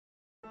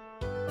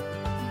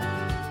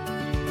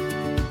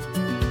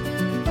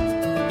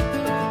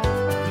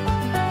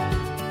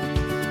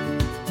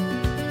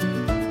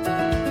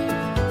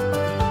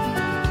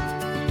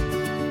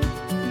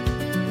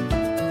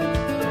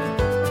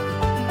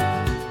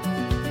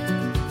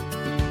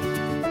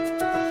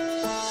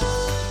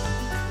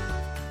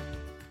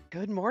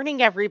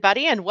morning,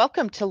 everybody, and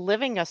welcome to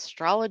Living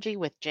Astrology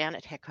with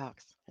Janet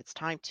Hickox. It's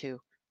time to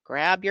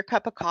grab your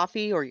cup of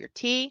coffee or your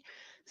tea,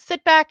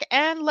 sit back,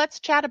 and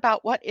let's chat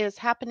about what is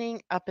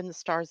happening up in the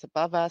stars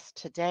above us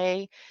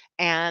today.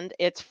 And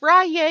it's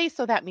Friday,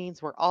 so that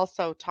means we're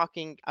also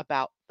talking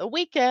about the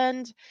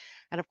weekend.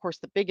 And of course,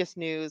 the biggest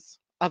news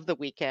of the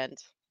weekend,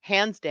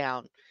 hands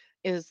down,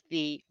 is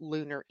the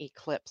lunar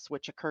eclipse,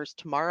 which occurs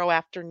tomorrow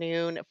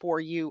afternoon for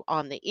you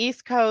on the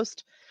East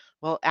Coast.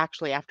 Well,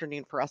 actually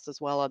afternoon for us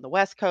as well on the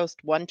West Coast,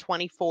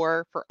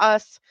 1:24 for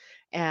us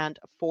and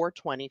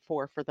 4:24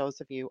 for those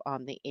of you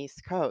on the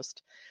East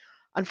Coast.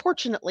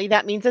 Unfortunately,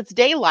 that means it's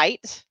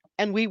daylight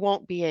and we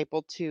won't be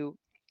able to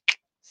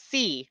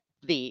see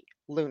the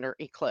lunar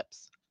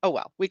eclipse. Oh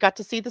well, we got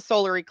to see the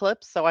solar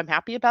eclipse, so I'm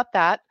happy about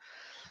that.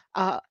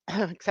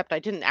 Except I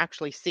didn't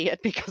actually see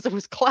it because it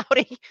was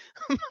cloudy,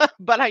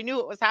 but I knew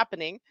it was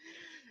happening.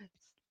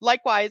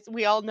 Likewise,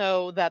 we all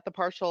know that the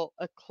partial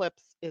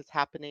eclipse is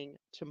happening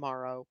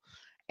tomorrow.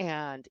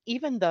 And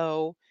even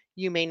though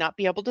you may not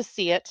be able to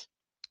see it,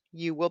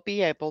 you will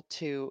be able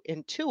to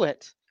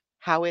intuit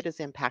how it is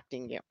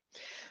impacting you.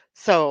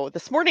 So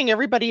this morning,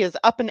 everybody is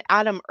up and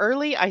at 'em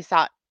early. I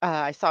saw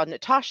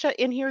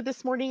Natasha in here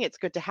this morning. It's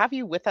good to have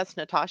you with us,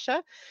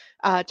 Natasha.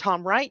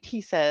 Tom Wright, he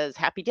says,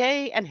 "Happy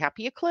day and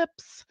happy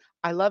eclipse.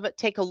 I love it.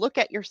 Take a look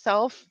at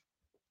yourself."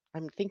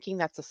 I'm thinking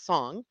that's a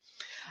song.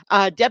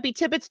 Debbie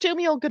Tibbetts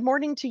Tumiel, good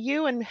morning to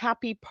you and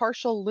happy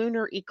partial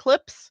lunar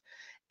eclipse.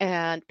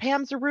 And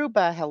Pam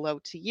Zaruba, hello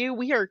to you.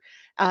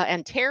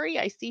 And Terry,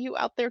 I see you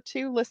out there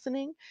too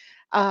listening.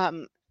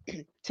 Um,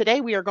 Today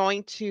we are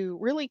going to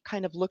really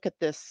kind of look at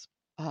this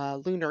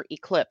lunar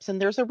eclipse.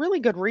 And there's a really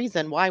good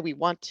reason why we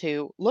want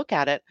to look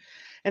at it.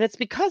 And it's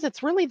because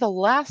it's really the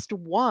last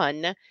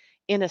one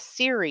in a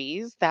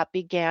series that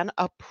began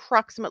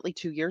approximately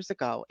 2 years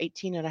ago,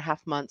 18 and a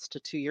half months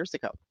to 2 years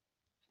ago.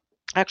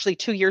 Actually,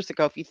 2 years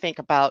ago, if you think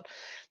about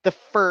the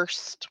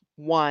first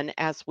one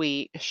as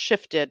we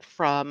shifted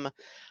from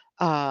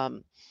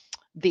um,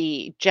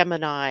 the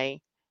Gemini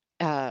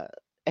uh,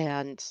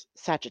 and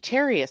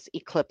Sagittarius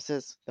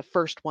eclipses, the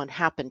first one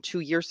happened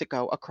 2 years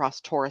ago across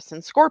Taurus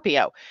and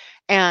Scorpio.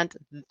 And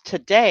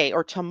today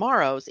or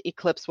tomorrow's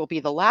eclipse will be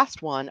the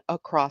last one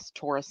across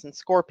Taurus and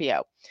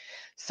Scorpio.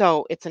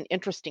 So it's an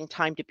interesting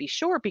time to be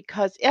sure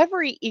because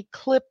every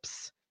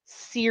eclipse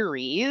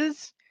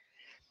series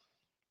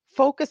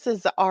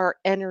focuses our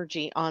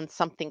energy on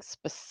something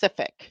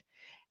specific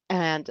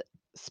and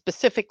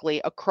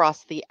specifically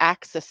across the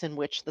axis in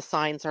which the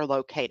signs are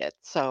located.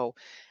 So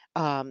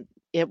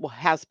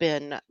has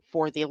been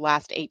for the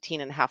last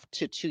 18 and a half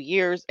to 2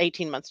 years,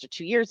 18 months to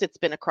 2 years, it's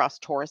been across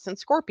Taurus and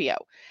Scorpio.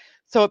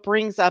 So it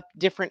brings up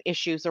different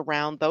issues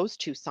around those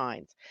two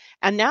signs.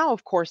 And now,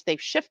 of course,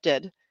 they've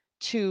shifted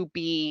to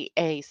be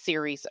a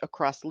series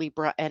across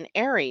Libra and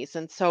Aries.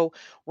 And so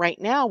right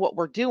now, what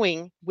we're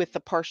doing with the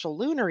partial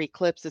lunar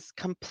eclipse is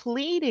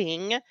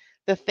completing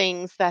the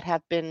things that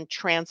have been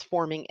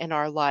transforming in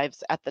our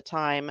lives at the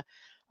time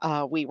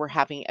we were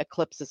having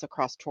eclipses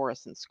across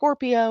Taurus and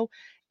Scorpio,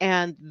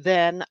 and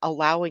then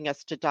allowing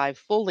us to dive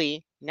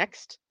fully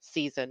next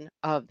season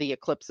of the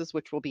eclipses,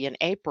 which will be in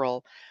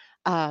April,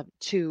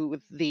 to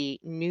the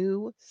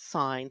new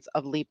signs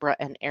of Libra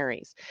and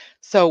Aries.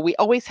 So we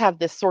always have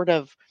this sort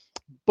of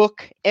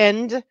book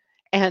end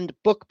and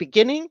book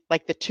beginning,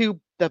 like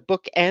the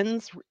book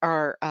ends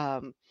are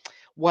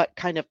what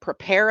kind of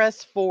prepare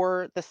us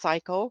for the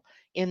cycle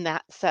in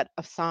that set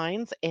of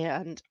signs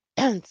and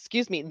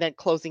excuse me, then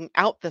closing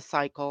out the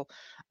cycle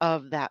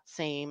of that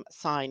same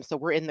sign. So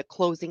we're in the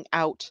closing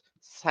out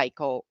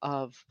cycle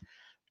of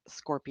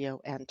Scorpio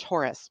and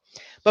Taurus.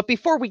 But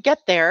before we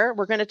get there,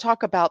 we're going to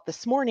talk about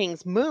this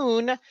morning's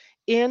moon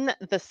in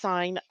the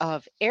sign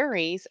of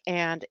Aries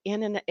and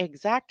in an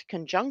exact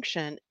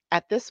conjunction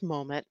at this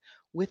moment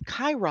with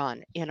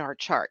Chiron in our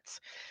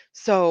charts.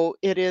 So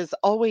it is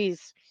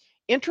always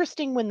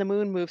interesting when the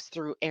moon moves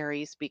through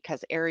Aries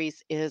because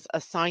Aries is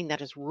a sign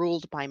that is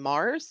ruled by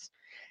Mars.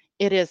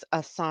 It is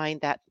a sign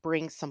that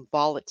brings some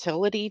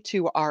volatility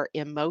to our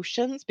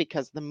emotions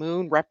because the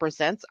moon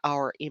represents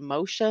our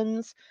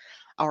emotions,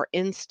 our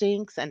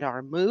instincts, and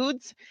our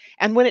moods.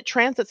 And when it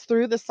transits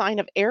through the sign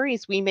of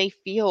Aries, we may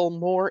feel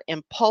more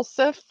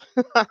impulsive,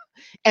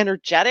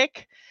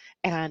 energetic,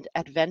 and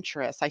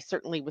adventurous. I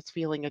certainly was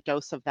feeling a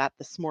dose of that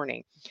this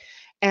morning.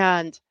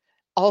 And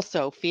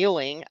also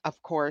feeling, of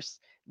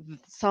course,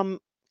 some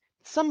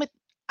some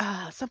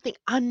something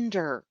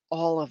under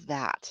all of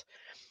that.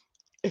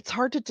 It's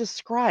hard to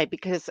describe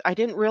because I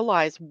didn't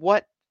realize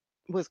what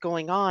was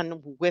going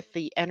on with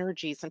the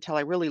energies until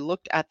I really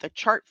looked at the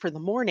chart for the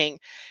morning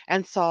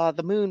and saw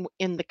the moon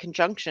in the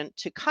conjunction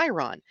to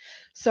Chiron.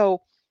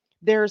 So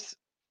there's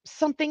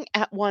something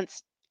at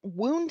once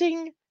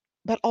wounding,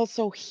 but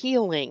also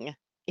healing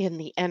in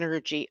the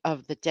energy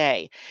of the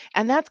day.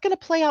 And that's going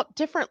to play out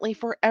differently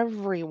for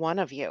every one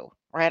of you.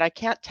 Right. I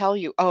can't tell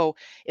you, oh,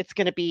 it's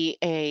going to be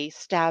a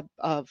stab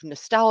of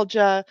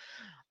nostalgia,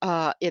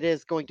 it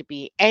is going to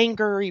be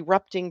anger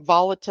erupting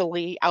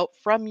volatilely out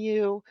from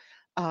you.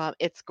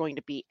 It's going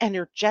to be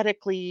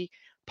energetically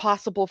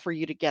possible for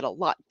you to get a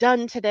lot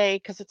done today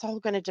because it's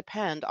all going to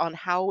depend on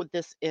how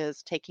this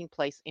is taking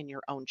place in your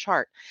own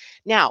chart.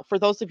 Now, for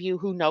those of you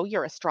who know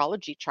your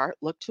astrology chart,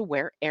 look to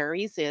where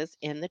Aries is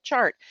in the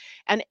chart.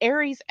 And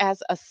Aries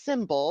as a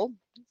symbol,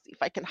 let's see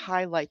if I can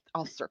highlight,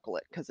 I'll circle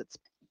it because it's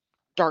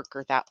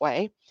darker that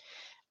way.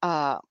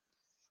 Uh,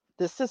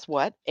 this is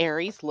what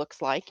Aries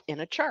looks like in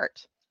a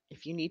chart.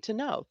 If you need to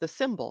know the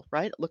symbol,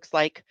 right? It looks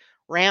like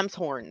ram's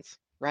horns,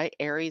 right?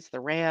 Aries, the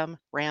ram,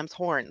 ram's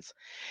horns.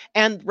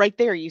 And right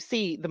there, you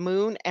see the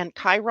moon and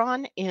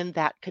Chiron in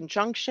that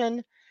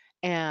conjunction,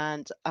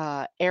 and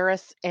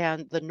Eris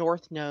and the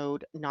North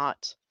Node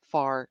not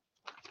far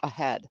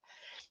ahead.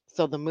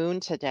 So the moon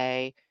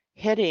today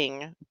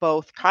hitting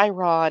both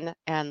Chiron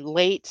and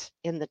late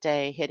in the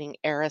day hitting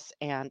Eris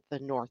and the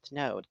North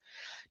Node.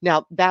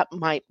 Now, that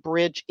might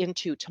bridge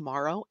into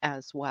tomorrow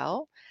as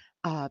well,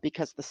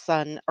 because the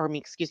sun, or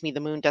excuse me, the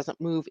moon doesn't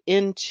move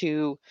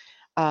into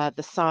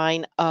the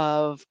sign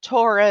of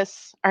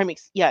Taurus.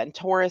 In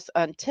Taurus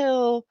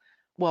until,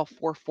 well,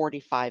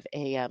 4:45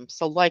 a.m.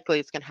 So likely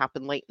it's going to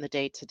happen late in the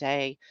day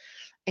today.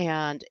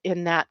 And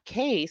in that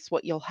case,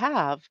 what you'll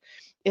have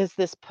is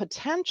this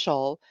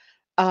potential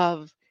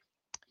of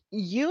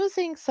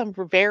using some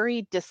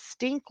very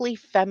distinctly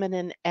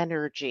feminine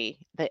energy,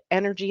 the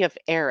energy of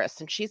Eris.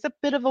 And she's a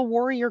bit of a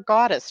warrior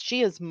goddess.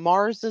 She is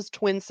Mars's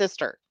twin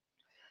sister,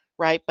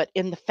 right? But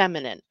in the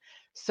feminine.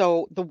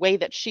 So the way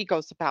that she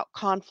goes about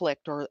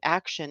conflict or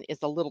action is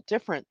a little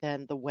different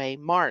than the way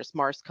Mars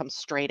comes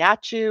straight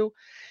at you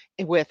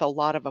with a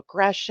lot of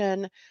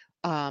aggression.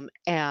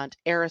 And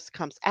Eris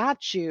comes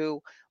at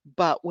you,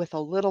 but with a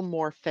little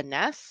more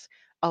finesse,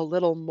 a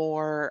little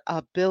more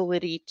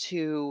ability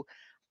to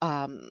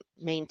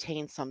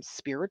maintain some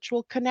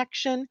spiritual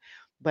connection.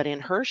 But in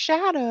her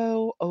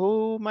shadow,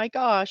 oh my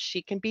gosh,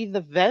 she can be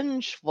the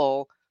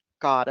vengeful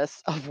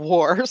goddess of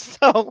war.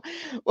 So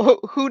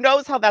who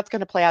knows how that's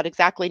going to play out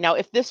exactly. Now,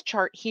 if this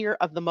chart here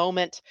of the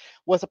moment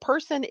was a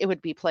person, it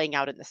would be playing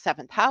out in the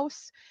seventh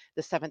house.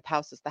 The seventh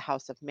house is the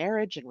house of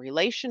marriage and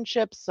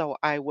relationships. So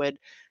I would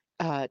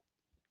uh,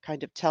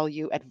 kind of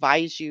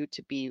advise you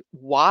to be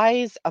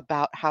wise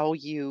about how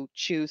you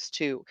choose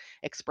to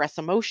express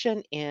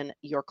emotion in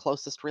your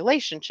closest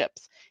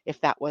relationships,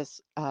 if that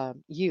was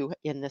you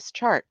in this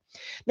chart.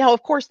 Now,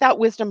 of course, that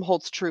wisdom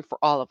holds true for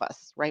all of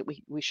us, right?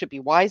 We should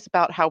be wise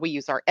about how we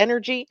use our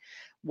energy,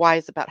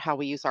 wise about how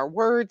we use our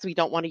words. We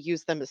don't want to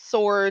use them as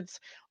swords.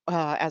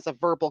 As a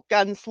verbal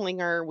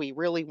gunslinger, we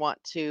really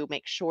want to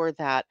make sure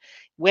that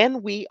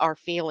when we are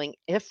feeling,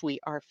 if we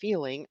are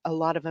feeling a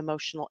lot of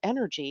emotional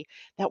energy,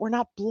 that we're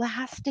not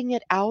blasting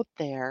it out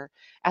there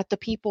at the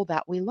people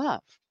that we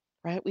love,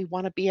 right? We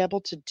want to be able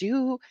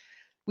to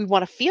we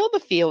want to feel the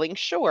feeling,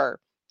 sure,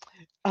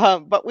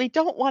 but we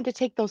don't want to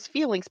take those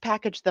feelings,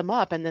 package them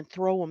up, and then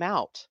throw them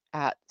out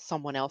at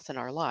someone else in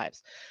our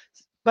lives.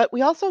 But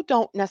we also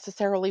don't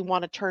necessarily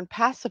want to turn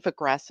passive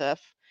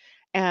aggressive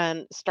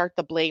and start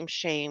the blame,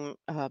 shame,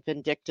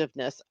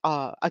 vindictiveness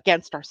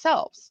against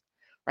ourselves,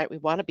 right? We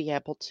want to be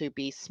able to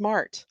be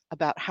smart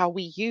about how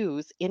we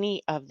use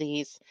any of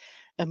these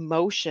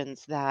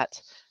emotions that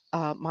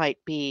might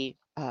be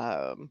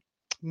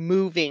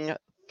moving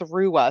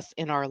through us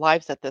in our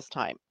lives at this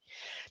time.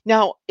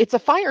 Now, it's a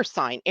fire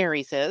sign,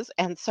 Aries is.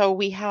 And so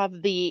we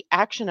have the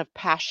action of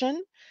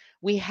passion.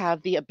 We have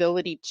the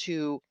ability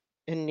to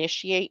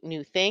initiate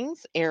new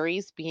things,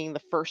 Aries being the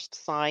first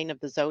sign of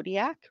the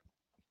zodiac.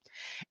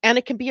 And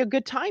it can be a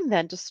good time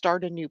then to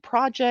start a new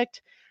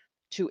project,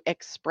 to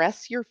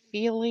express your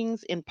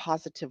feelings in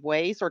positive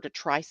ways, or to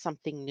try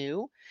something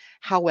new.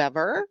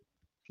 However,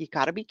 you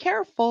got to be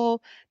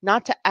careful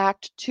not to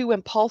act too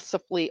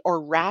impulsively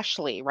or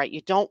rashly, right?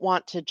 You don't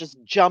want to just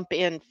jump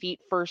in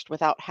feet first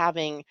without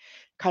having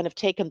kind of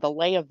taken the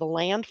lay of the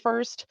land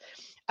first.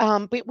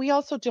 But we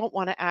also don't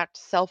want to act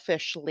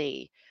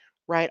selfishly,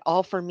 right?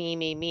 All for me,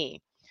 me,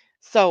 me.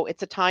 So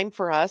it's a time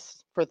for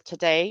us for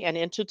today and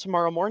into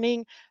tomorrow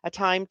morning, a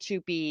time to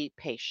be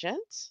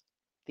patient,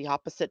 the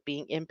opposite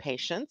being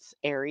impatience.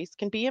 Aries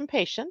can be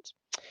impatient.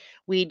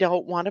 We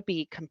don't want to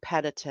be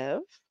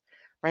competitive,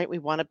 right? We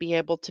want to be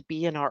able to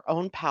be in our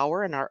own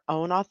power and our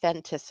own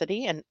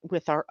authenticity and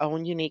with our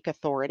own unique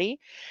authority.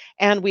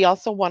 And we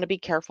also want to be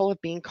careful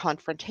of being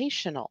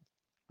confrontational,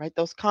 right?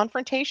 Those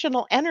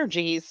confrontational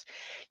energies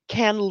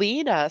can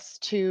lead us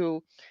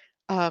to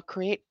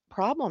create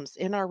problems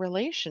in our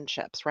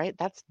relationships, right?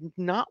 That's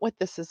not what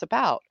this is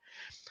about.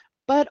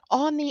 But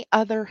on the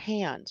other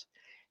hand,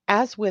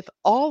 as with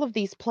all of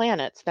these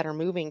planets that are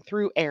moving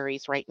through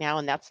Aries right now,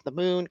 and that's the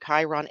moon,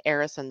 Chiron,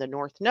 Eris, and the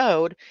North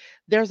Node,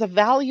 there's a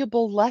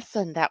valuable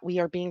lesson that we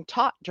are being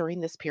taught during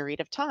this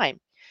period of time.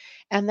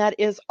 And that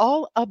is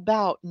all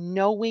about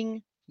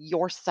knowing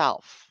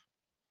yourself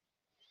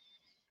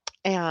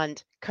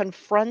and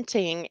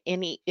confronting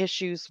any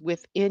issues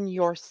within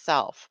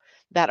yourself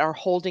that are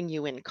holding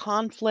you in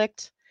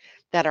conflict,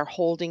 that are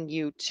holding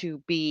you to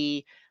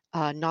be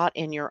not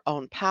in your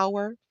own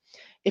power.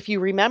 If you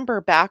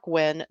remember back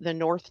when the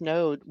North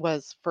Node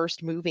was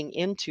first moving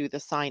into the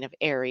sign of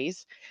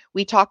Aries,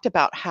 we talked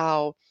about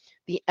how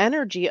the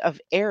energy of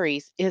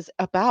Aries is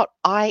about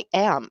I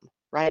am,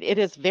 right? It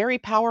is very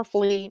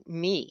powerfully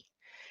me.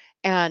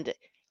 And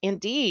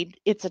indeed,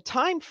 it's a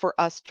time for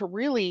us to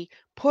really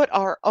put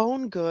our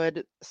own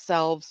good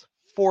selves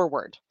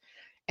forward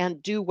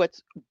and do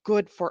what's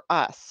good for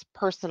us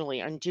personally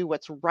and do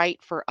what's right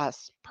for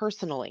us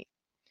personally.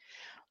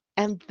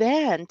 And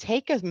then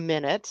take a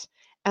minute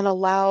and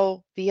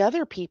allow the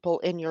other people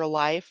in your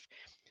life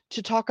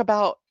to talk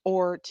about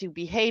or to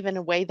behave in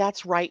a way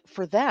that's right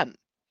for them,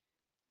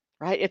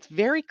 right? It's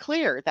very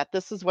clear that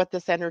this is what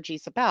this energy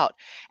is about.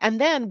 And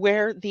then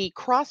where the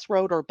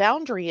crossroad or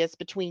boundary is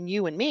between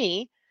you and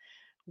me,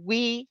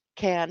 we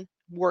can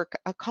work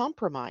a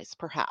compromise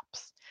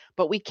perhaps.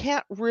 But we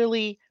can't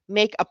really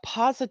make a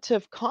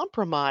positive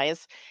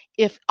compromise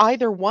if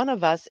either one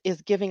of us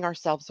is giving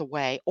ourselves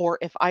away or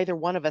if either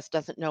one of us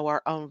doesn't know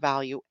our own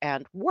value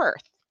and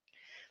worth.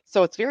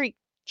 So it's very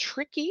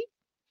tricky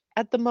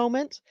at the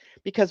moment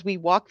because we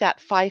walk that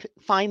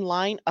fine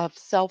line of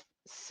self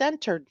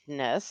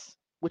centeredness,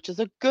 which is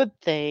a good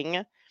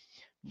thing,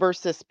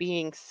 versus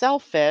being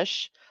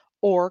selfish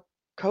or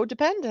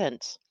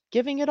codependent,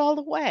 giving it all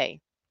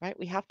away, right?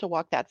 We have to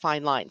walk that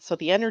fine line. So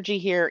the energy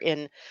here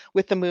in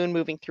with the moon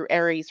moving through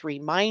Aries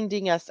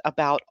reminding us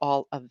about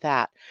all of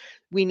that.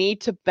 We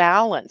need to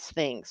balance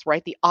things,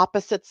 right? The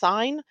opposite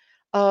sign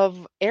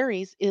of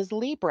Aries is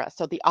Libra.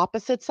 So the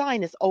opposite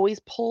sign is always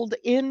pulled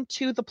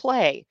into the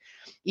play.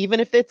 Even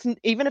if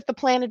the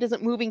planet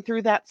isn't moving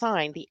through that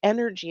sign, the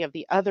energy of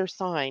the other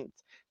signs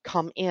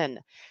come in.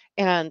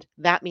 And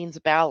that means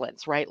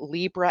balance, right?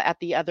 Libra at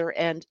the other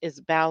end is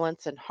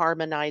balance and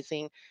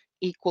harmonizing,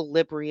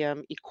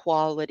 equilibrium,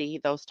 equality,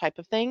 those type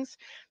of things.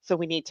 So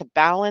we need to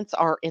balance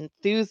our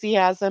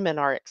enthusiasm and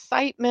our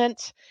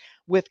excitement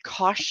with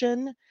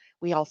caution.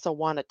 We also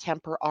want to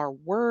temper our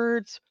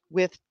words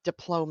with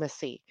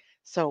diplomacy.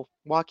 So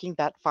walking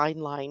that fine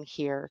line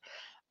here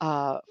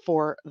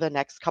for the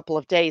next couple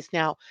of days.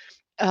 Now,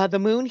 the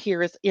moon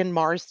here is in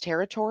Mars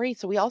territory,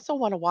 so we also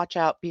want to watch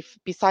out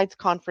besides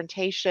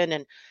confrontation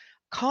and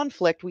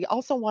conflict, we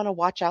also want to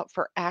watch out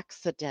for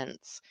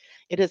accidents.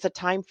 It is a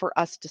time for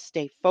us to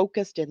stay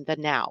focused in the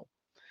now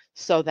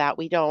so that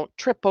we don't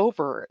trip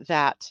over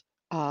that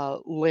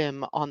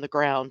limb on the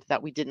ground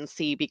that we didn't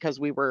see because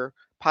we were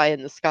pie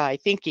in the sky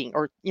thinking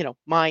or,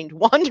 mind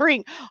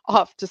wandering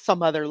off to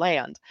some other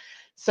land.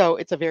 So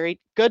it's a very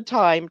good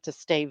time to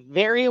stay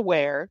very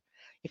aware.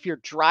 If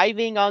you're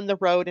driving on the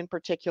road in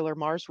particular,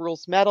 Mars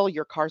rules metal,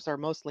 your cars are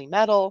mostly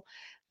metal,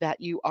 that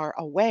you are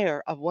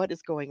aware of what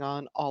is going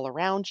on all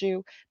around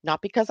you.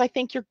 Not because I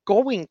think you're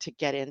going to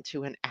get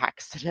into an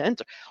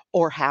accident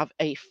or have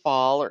a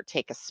fall or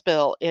take a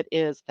spill. It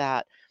is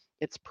that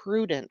it's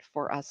prudent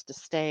for us to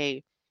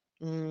stay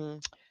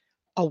mm,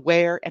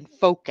 aware and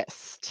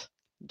focused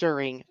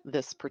during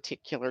this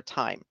particular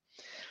time.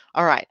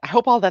 All right. I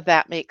hope all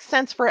that makes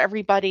sense for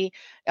everybody.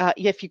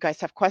 If you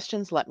guys have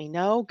questions, let me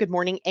know. Good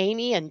morning,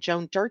 Amy and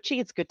Joan Durchie.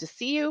 It's good to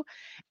see you.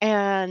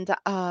 And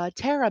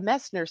Tara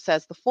Messner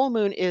says the full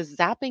moon is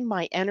zapping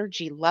my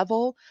energy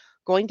level.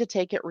 Going to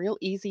take it real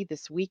easy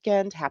this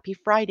weekend. Happy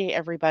Friday,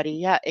 everybody.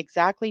 Yeah,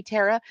 exactly,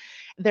 Tara.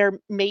 There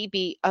may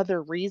be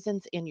other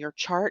reasons in your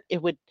chart.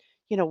 It would,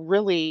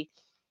 really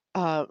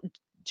uh,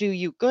 do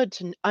you good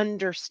to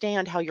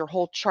understand how your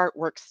whole chart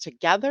works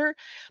together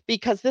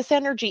because this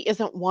energy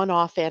isn't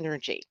one-off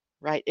energy,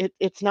 right?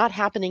 It's not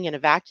happening in a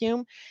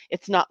vacuum.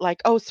 It's not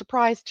like, oh,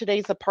 surprise,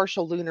 today's a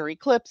partial lunar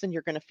eclipse and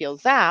you're going to feel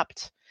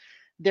zapped.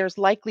 There's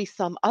likely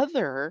some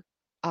other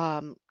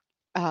um,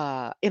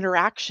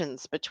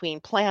 interactions between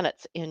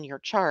planets in your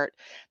chart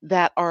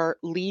that are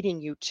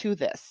leading you to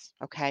this.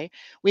 Okay.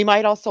 We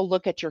might also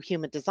look at your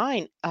human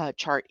design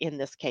chart in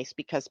this case,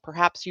 because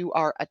perhaps you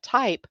are a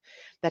type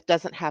that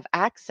doesn't have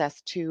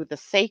access to the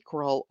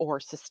sacral or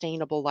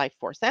sustainable life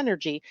force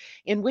energy,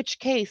 in which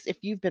case, if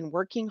you've been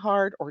working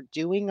hard or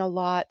doing a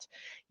lot,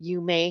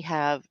 you may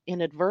have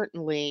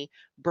inadvertently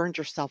burned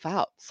yourself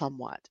out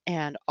somewhat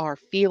and are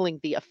feeling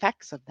the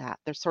effects of that.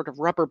 There's sort of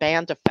rubber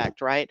band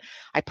effect, right?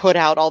 I put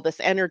out all this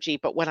energy,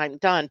 but when I'm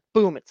done,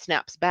 boom, it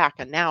snaps back.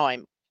 And now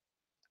I'm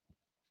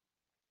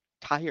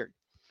tired.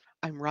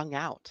 I'm wrung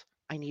out.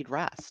 I need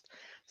rest.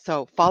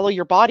 So follow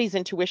your body's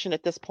intuition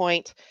at this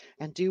point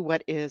and do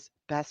what is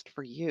best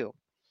for you.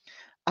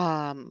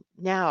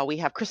 Now we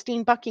have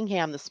Christine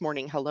Buckingham this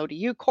morning. Hello to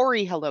you.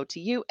 Corey, hello to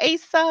you.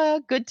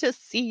 Asa, good to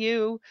see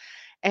you.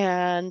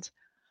 And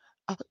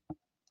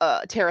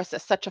uh, Tara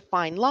says, such a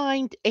fine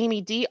line.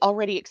 Amy D,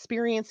 already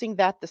experiencing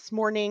that this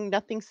morning.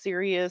 Nothing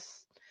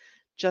serious,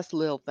 just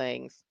little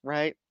things,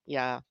 right?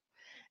 Yeah.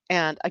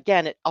 And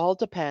again, it all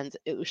depends.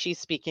 She's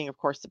speaking, of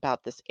course,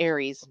 about this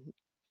Aries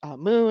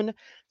moon.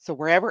 So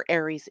wherever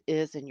Aries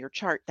is in your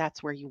chart,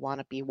 that's where you want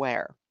to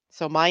beware.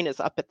 So mine is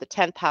up at the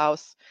 10th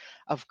house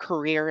of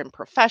career and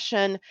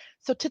profession.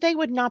 So today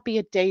would not be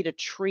a day to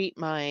treat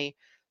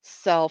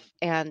myself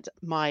and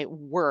my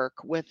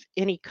work with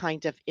any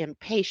kind of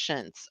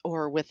impatience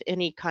or with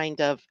any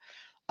kind of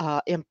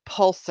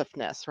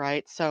impulsiveness,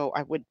 right? So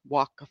I would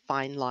walk a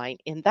fine line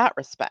in that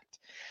respect.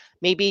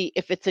 Maybe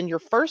if it's in your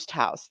first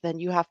house, then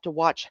you have to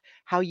watch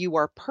how you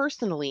are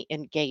personally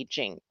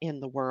engaging in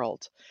the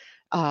world,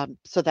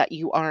 so that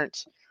you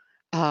aren't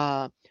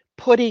uh,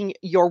 putting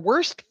your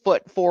worst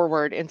foot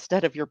forward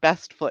instead of your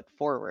best foot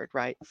forward,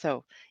 right?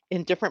 So,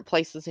 in different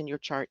places in your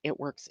chart, it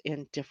works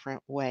in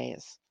different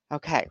ways.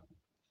 Okay.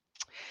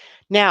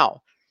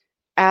 Now,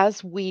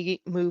 as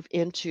we move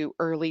into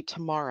early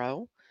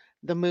tomorrow,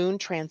 the moon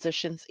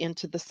transitions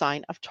into the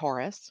sign of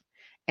Taurus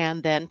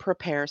and then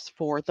prepares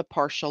for the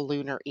partial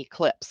lunar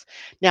eclipse.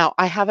 Now,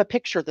 I have a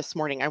picture this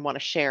morning I want to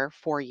share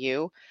for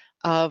you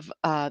of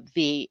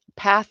the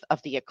path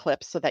of the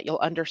eclipse so that you'll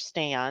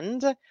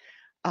understand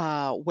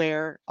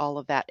where all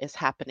of that is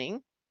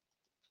happening.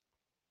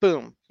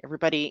 Boom.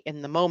 Everybody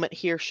in the moment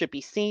here should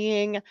be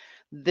seeing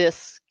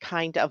this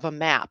kind of a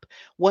map.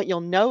 What you'll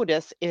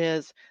notice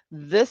is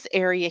this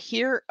area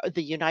here,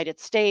 the United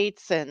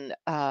States and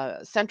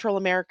Central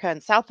America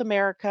and South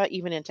America,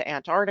 even into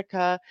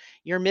Antarctica,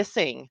 you're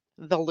missing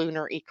the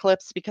lunar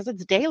eclipse because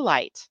it's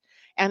daylight.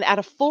 And at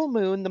a full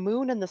moon, the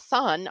moon and the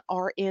sun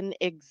are in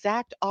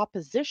exact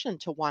opposition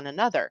to one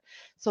another.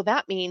 So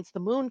that means the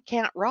moon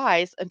can't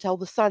rise until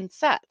the sun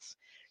sets.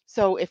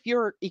 So if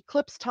your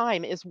eclipse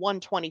time is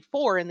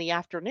 1:24 in the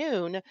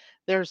afternoon,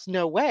 there's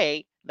no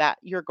way that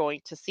you're going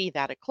to see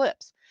that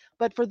eclipse.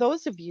 But for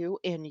those of you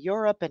in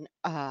Europe and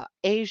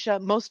Asia,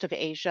 most of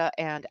Asia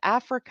and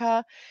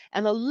Africa,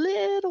 and a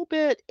little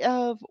bit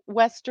of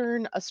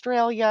Western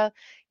Australia,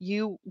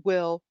 you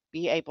will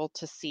be able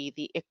to see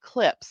the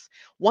eclipse.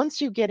 Once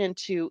you get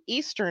into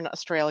Eastern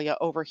Australia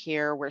over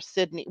here, where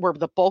Sydney, where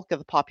the bulk of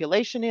the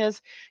population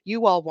is,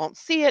 you all won't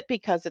see it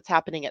because it's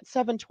happening at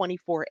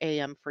 7:24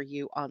 a.m. for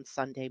you on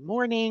Sunday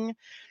morning.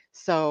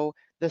 So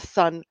the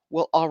sun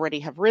will already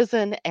have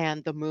risen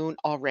and the moon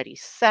already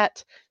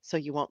set, so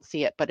you won't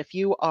see it. But if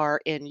you are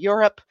in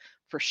Europe,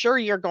 for sure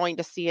you're going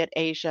to see it.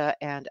 Asia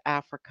and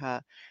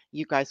Africa,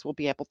 you guys will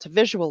be able to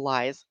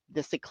visualize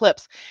this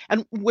eclipse.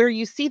 And where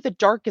you see the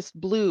darkest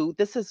blue,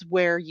 this is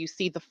where you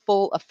see the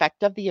full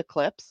effect of the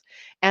eclipse.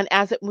 And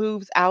as it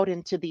moves out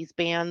into these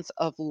bands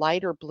of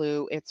lighter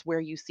blue, it's where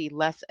you see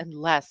less and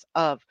less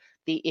of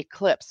the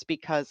eclipse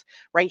because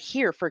right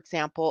here, for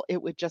example,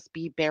 it would just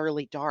be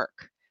barely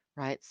dark,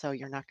 right? So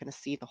you're not going to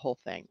see the whole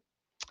thing.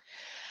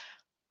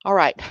 All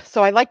right.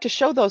 So I like to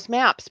show those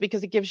maps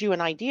because it gives you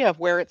an idea of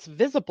where it's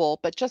visible,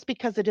 but just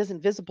because it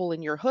isn't visible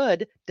in your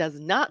hood does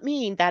not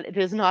mean that it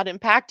is not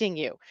impacting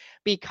you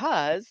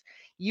because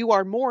you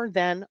are more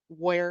than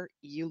where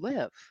you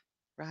live,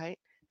 right?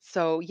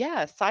 So,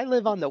 yes, I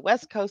live on the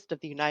west coast of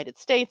the United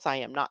States. I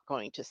am not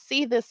going to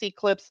see this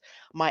eclipse.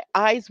 My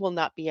eyes will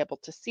not be able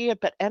to see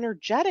it, but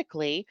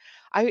energetically,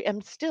 I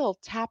am still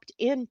tapped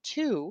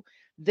into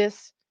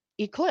this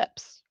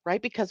eclipse,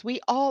 right? Because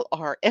we all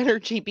are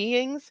energy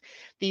beings.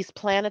 These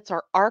planets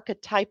are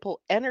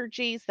archetypal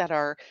energies that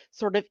are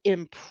sort of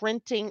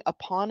imprinting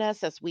upon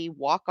us as we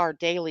walk our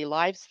daily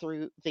lives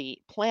through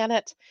the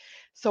planet.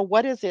 So,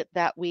 what is it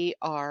that we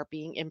are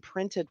being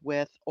imprinted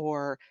with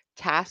or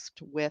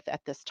tasked with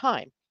at this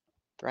time?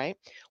 Right?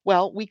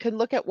 Well, we can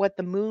look at what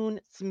the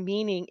moon's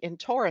meaning in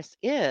Taurus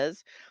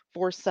is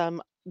for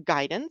some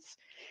guidance.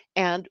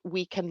 And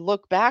we can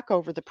look back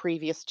over the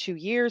previous 2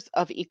 years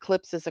of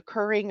eclipses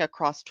occurring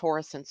across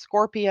Taurus and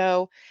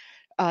Scorpio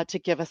to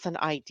give us an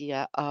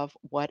idea of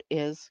what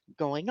is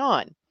going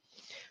on.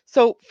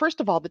 So,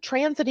 first of all, the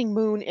transiting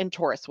moon in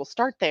Taurus, we'll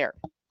start there.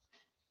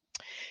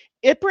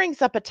 It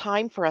brings up a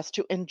time for us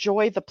to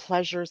enjoy the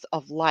pleasures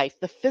of life,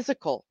 the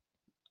physical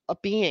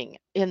being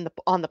in the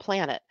on the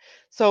planet.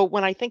 So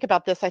when I think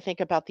about this, I think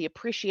about the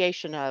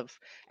appreciation of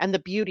and the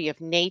beauty of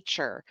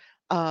nature,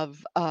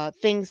 of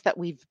things that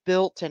we've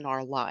built in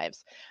our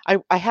lives.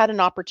 I had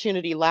an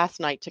opportunity last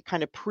night to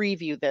kind of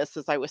preview this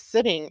as I was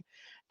sitting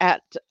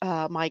at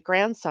my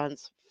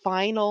grandson's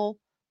final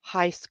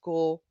high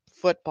school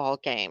football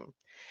game.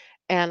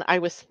 And I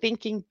was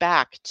thinking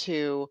back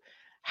to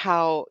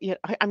how,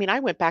 I mean, I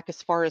went back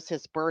as far as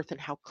his birth and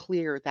how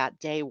clear that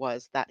day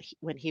was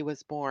when he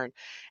was born,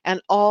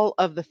 and all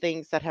of the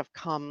things that have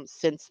come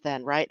since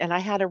then, right? And I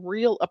had a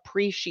real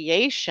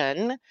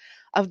appreciation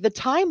of the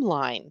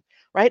timeline,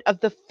 right? Of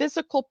the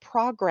physical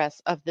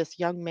progress of this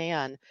young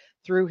man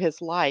through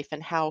his life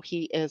and how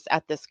he is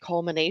at this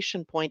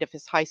culmination point of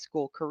his high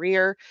school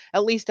career,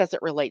 at least as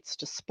it relates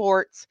to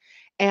sports.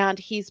 And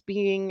he's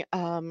being,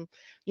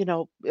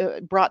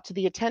 brought to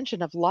the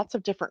attention of lots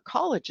of different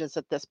colleges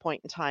at this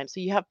point in time. So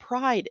you have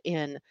pride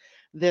in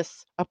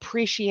this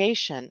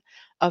appreciation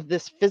of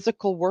this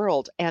physical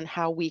world and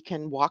how we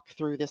can walk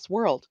through this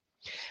world.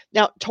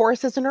 Now,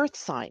 Taurus is an earth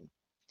sign.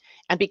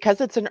 And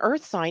because it's an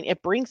earth sign,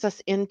 it brings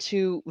us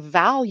into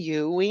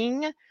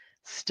valuing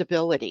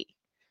stability,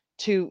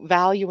 to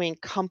valuing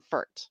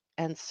comfort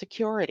and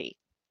security,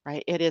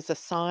 right? It is a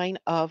sign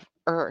of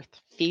earth,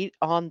 feet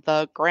on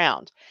the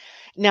ground.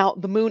 Now,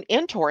 the moon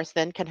in Taurus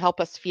then can help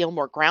us feel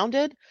more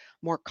grounded,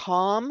 more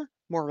calm,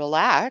 more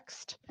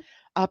relaxed.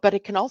 but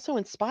it can also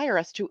inspire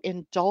us to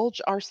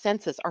indulge our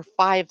senses, our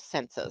five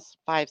senses,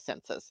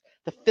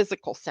 the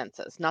physical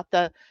senses, not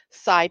the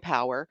psi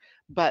power,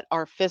 but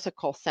our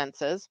physical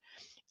senses.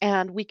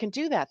 And we can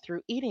do that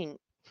through eating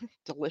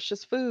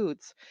delicious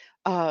foods,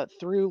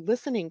 through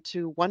listening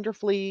to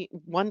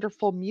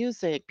wonderful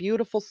music,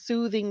 beautiful,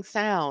 soothing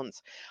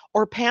sounds,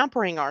 or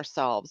pampering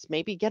ourselves.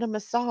 Maybe get a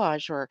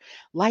massage or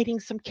lighting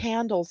some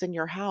candles in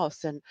your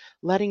house and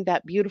letting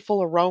that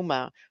beautiful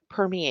aroma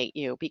permeate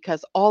you,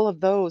 because all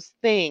of those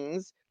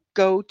things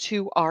go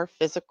to our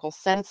physical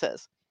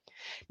senses.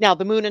 Now,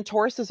 the moon in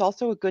Taurus is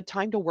also a good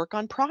time to work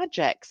on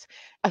projects,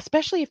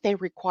 especially if they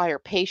require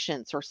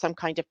patience or some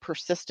kind of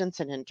persistence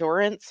and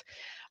endurance,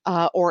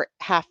 or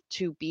have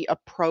to be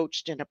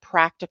approached in a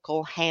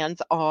practical,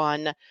 hands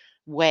on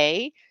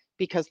way,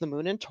 because the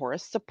moon in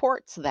Taurus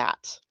supports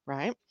that,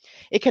 right?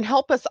 It can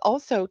help us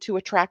also to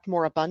attract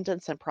more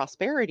abundance and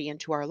prosperity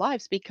into our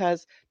lives,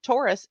 because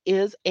Taurus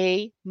is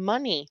a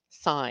money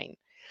sign.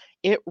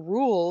 It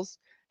rules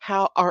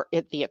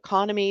the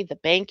economy, the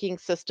banking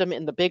system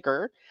in the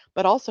bigger,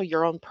 but also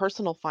your own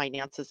personal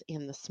finances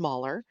in the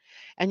smaller.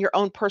 And your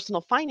own personal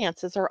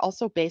finances are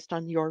also based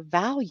on your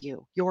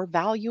value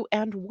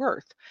and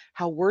worth,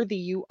 how worthy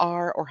you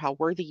are or how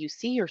worthy you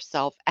see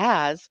yourself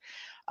as,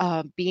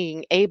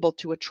 being able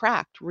to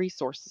attract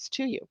resources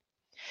to you.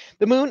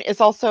 The moon is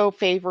also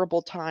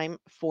favorable time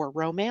for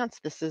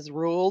romance. This is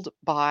ruled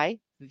by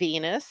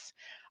Venus,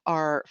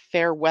 our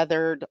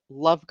fair-weathered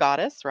love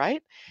goddess,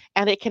 right?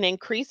 And it can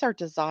increase our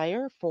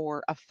desire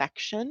for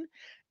affection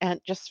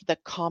and just the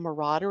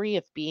camaraderie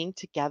of being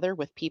together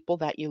with people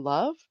that you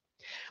love.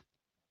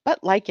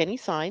 But like any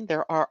sign,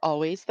 there are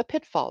always the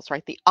pitfalls,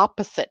 right? The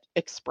opposite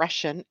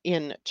expression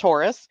in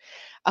Taurus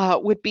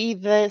would be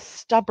the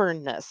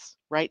stubbornness,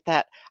 right?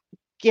 That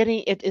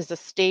getting it is a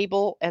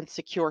stable and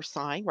secure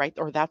sign, right?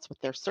 Or that's what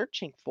they're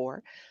searching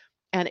for.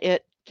 And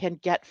it can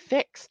get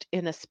fixed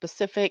in a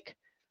specific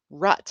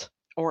rut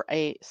or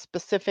a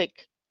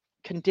specific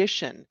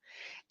condition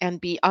and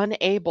be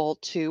unable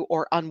to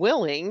or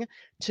unwilling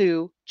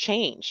to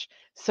change.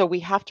 So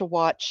we have to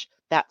watch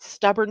that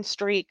stubborn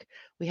streak.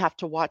 We have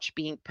to watch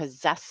being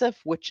possessive,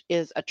 which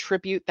is a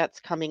tribute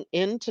that's coming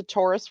into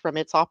Taurus from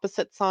its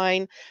opposite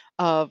sign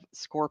of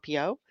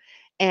Scorpio.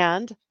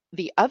 And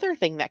the other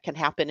thing that can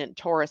happen in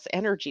Taurus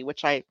energy,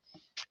 which I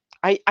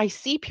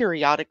see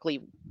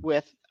periodically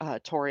with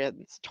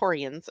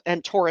Taurians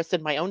and Taurus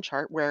in my own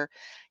chart, where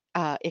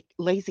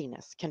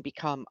laziness can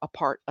become a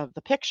part of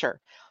the picture,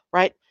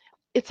 right?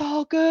 It's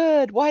all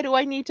good. Why do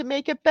I need to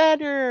make it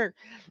better?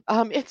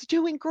 It's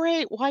doing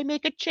great. Why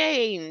make a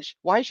change?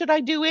 Why should I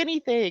do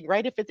anything,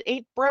 right? If it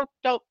ain't broke,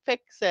 don't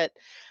fix it.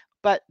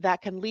 But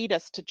that can lead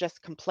us to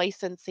just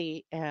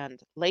complacency and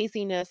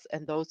laziness,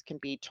 and those can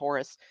be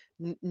Taurus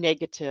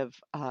negative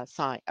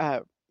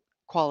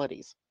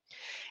qualities.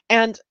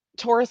 And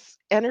Taurus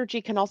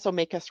energy can also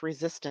make us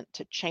resistant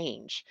to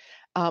change,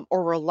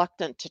 or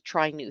reluctant to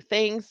try new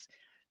things.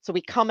 So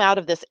we come out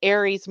of this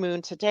Aries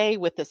moon today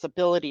with this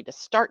ability to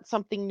start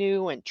something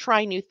new and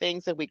try new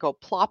things, and we go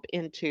plop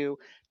into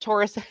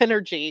Taurus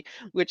energy,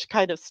 which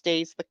kind of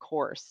stays the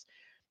course.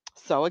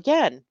 So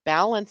again,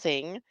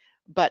 balancing,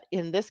 but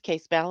in this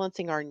case,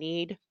 balancing our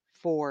need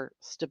for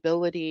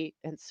stability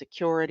and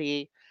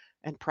security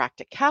and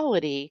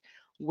practicality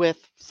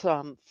with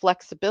some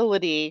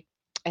flexibility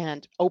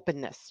and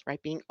openness,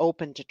 right? Being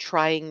open to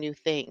trying new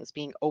things,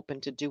 being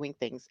open to doing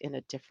things in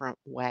a different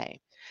way.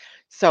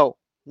 So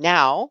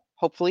now,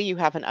 hopefully, you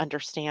have an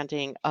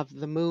understanding of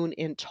the moon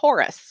in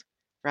Taurus,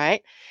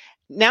 right?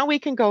 Now we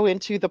can go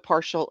into the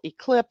partial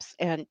eclipse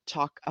and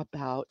talk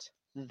about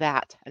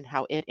that and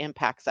how it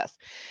impacts us.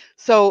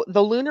 So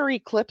the lunar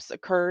eclipse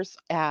occurs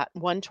at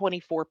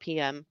 1:24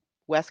 p.m.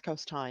 West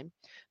Coast time.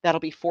 That'll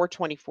be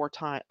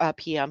 4:24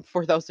 p.m.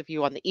 for those of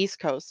you on the East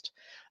Coast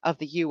of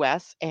the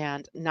U.S.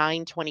 and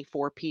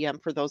 9:24 p.m.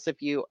 for those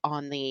of you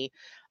on the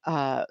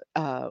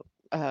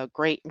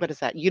great, what is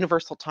that,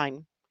 Universal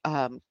Time,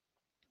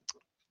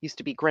 used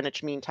to be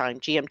Greenwich Mean Time,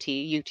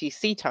 GMT,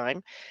 UTC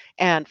time,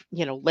 and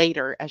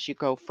later as you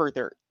go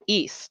further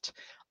east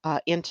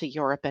into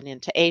Europe and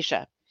into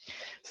Asia.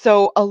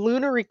 So a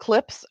lunar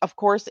eclipse, of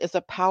course, is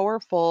a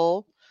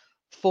powerful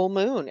full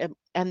moon,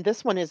 and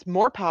this one is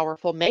more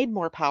powerful, made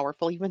more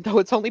powerful, even though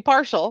it's only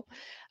partial,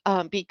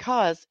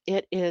 because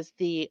it is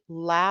the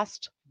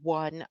last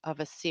one of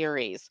a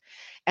series.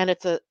 And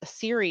it's a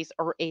series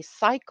or a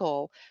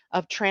cycle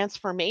of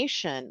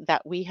transformation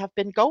that we have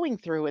been going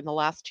through in the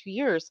last 2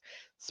 years,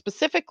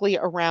 specifically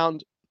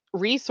around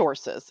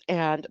resources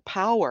and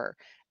power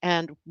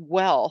and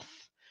wealth,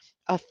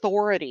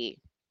 authority,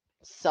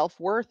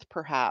 self-worth,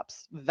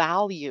 perhaps,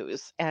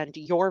 values, and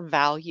your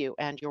value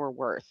and your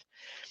worth.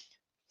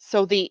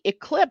 So, the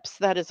eclipse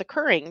that is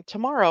occurring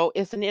tomorrow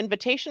is an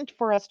invitation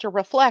for us to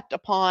reflect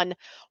upon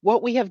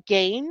what we have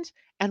gained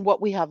and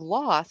what we have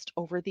lost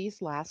over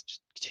these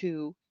last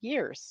 2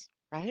 years,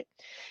 right?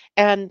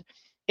 And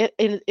it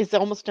is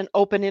almost an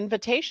open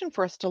invitation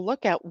for us to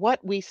look at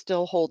what we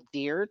still hold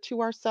dear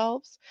to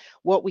ourselves,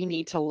 what we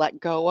need to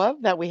let go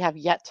of that we have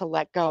yet to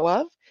let go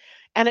of,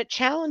 And it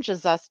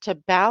challenges us to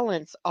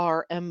balance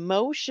our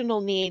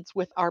emotional needs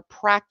with our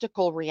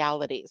practical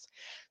realities.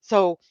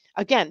 So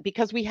again,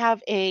 because we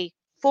have a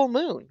full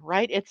moon,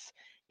 right?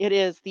 it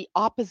is the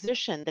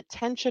opposition, the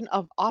tension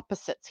of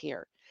opposites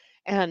here.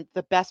 And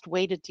the best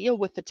way to deal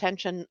with the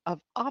tension of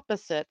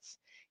opposites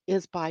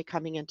is by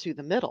coming into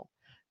the middle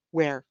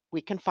where we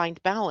can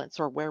find balance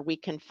or where we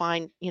can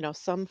find,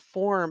 some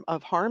form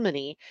of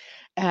harmony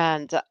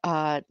and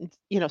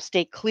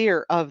stay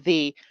clear of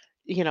the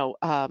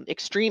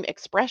extreme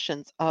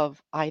expressions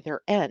of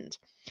either end.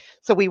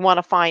 So we want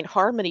to find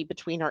harmony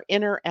between our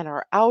inner and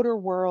our outer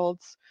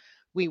worlds.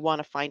 We want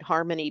to find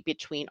harmony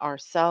between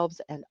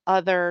ourselves and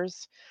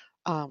others.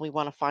 We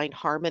want to find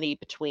harmony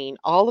between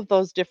all of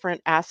those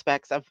different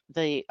aspects of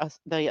the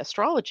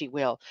astrology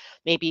wheel.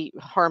 Maybe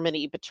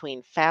harmony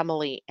between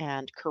family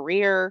and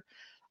career,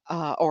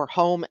 or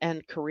home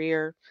and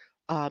career.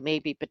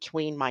 Maybe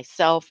between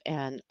myself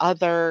and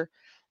other,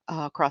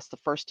 across the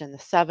first and the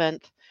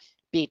seventh,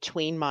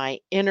 between my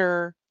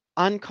inner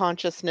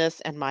unconsciousness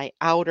and my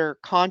outer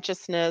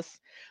consciousness,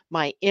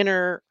 my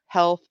inner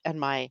health and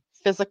my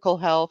physical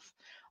health.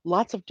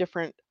 Lots of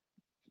different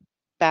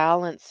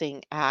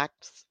balancing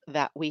acts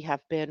that we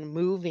have been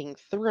moving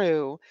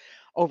through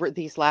over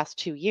these last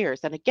 2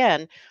 years. And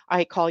again,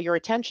 I call your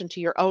attention to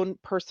your own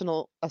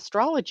personal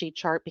astrology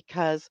chart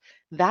because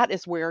that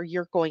is where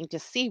you're going to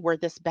see where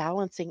this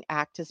balancing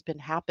act has been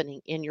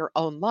happening in your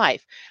own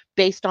life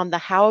based on the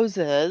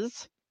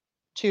houses,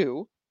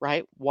 two,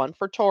 right? One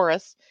for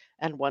Taurus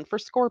and one for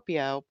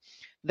Scorpio,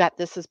 that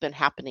this has been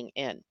happening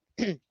in.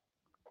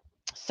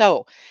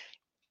 So,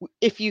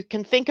 if you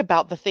can think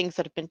about the things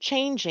that have been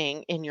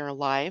changing in your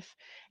life,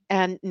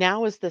 and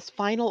now is this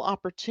final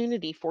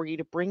opportunity for you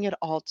to bring it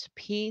all to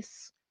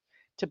peace,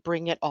 to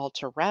bring it all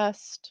to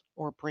rest,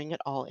 or bring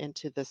it all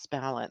into this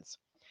balance.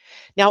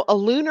 Now, a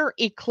lunar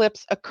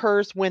eclipse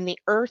occurs when the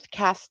earth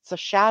casts a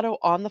shadow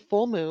on the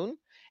full moon,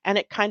 and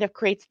it kind of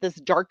creates this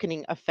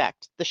darkening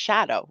effect. The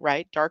shadow,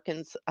 right,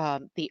 darkens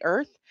the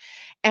earth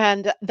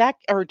and that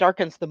or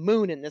darkens the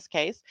moon in this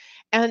case,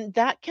 and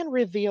that can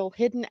reveal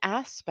hidden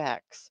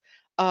aspects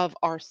of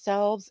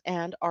ourselves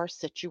and our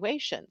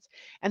situations.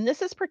 And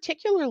this is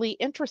particularly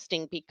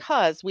interesting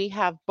because we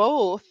have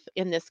both,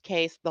 in this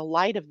case, the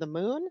light of the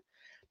moon,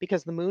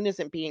 because the moon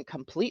isn't being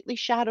completely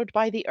shadowed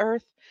by the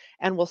earth,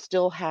 and we'll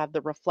still have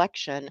the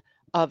reflection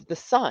of the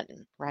sun,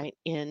 right,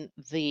 in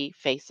the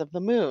face of the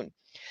moon.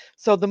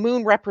 So the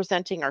moon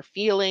representing our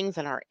feelings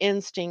and our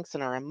instincts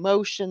and our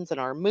emotions and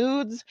our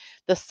moods,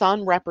 the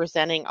sun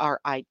representing our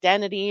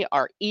identity,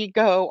 our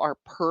ego, our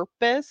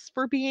purpose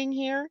for being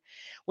here.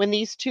 When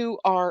these two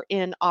are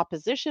in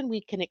opposition,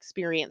 we can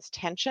experience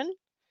tension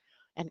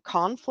and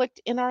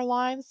conflict in our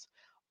lives,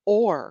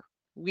 or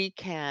we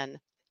can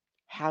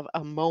have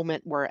a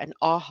moment where an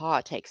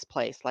aha takes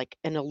place, like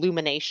an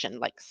illumination,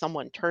 like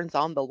someone turns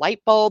on the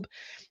light bulb.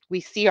 We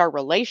see our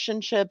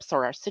relationships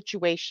or our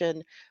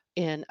situation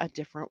in a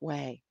different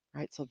way,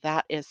 right? So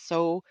that is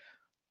so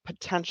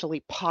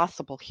potentially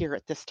possible here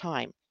at this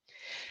time.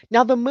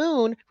 Now, the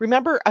moon,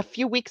 remember a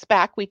few weeks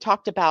back, we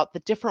talked about the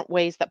different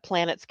ways that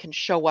planets can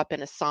show up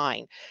in a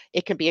sign.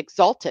 It can be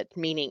exalted,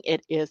 meaning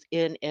it is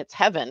in its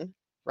heaven,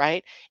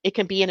 right? It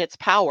can be in its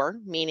power,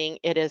 meaning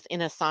it is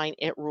in a sign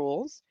it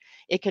rules.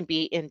 It can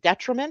be in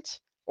detriment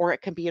or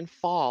it can be in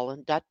fall.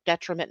 And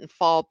detriment and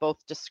fall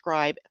both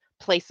describe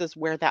places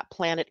where that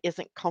planet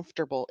isn't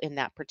comfortable in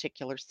that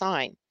particular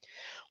sign.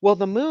 Well,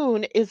 the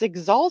moon is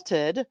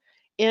exalted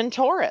in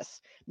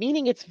Taurus,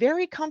 meaning it's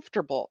very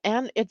comfortable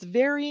and it's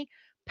very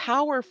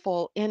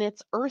powerful in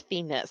its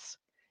earthiness.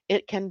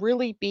 It can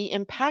really be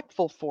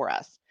impactful for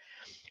us.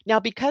 Now,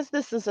 because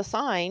this is a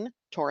sign,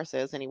 Taurus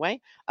is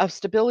anyway, of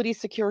stability,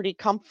 security,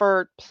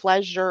 comfort,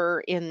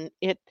 pleasure in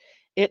it,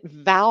 it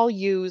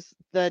values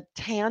the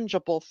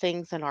tangible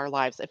things in our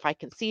lives. If I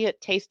can see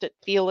it, taste it,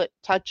 feel it,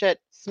 touch it,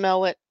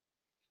 smell it,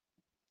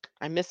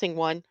 I'm missing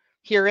one,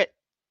 hear it,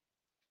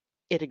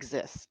 it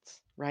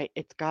exists, right?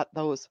 It's got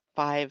those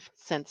five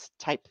sense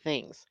type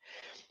things.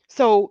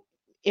 So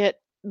it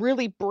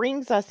really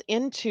brings us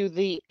into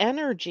the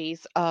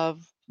energies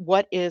of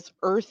what is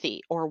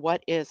earthy or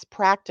what is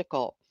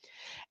practical.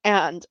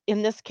 And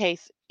in this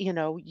case,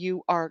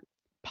 you are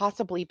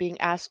possibly being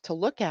asked to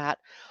look at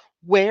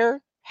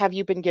where have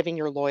you been giving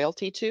your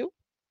loyalty to?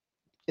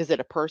 Is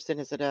it a person?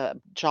 Is it a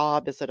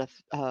job? Is it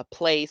a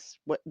place?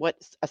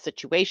 What's a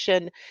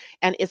situation?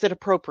 And is it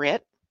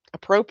appropriate?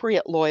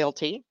 Appropriate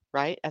loyalty,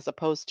 right? As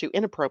opposed to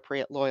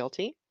inappropriate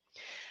loyalty.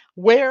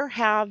 Where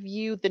have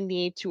you the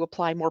need to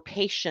apply more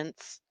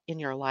patience in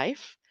your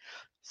life?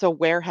 So,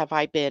 where have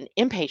I been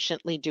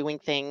impatiently doing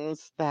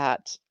things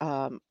that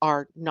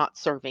are not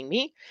serving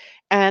me?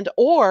 And,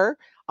 or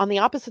on the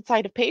opposite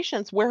side of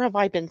patience, where have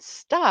I been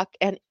stuck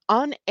and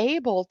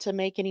unable to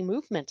make any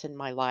movement in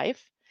my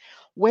life?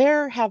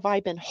 Where have I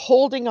been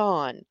holding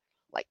on,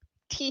 like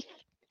teeth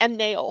and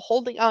nail,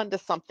 holding on to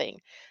something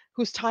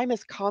whose time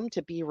has come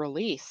to be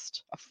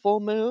released? A full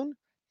moon,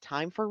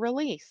 time for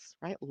release,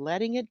 right?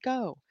 Letting it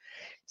go,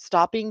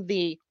 stopping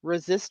the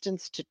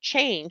resistance to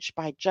change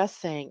by just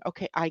saying,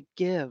 okay, I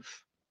give.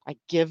 I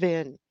give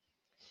in,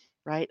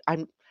 right?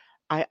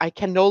 I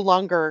can no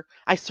longer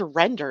I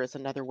surrender is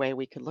another way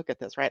we can look at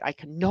this, right? I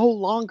can no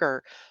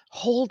longer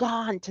hold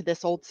on to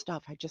this old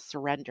stuff. I just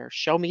surrender.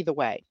 Show me the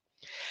way.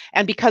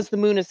 And because the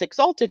moon is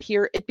exalted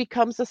here, it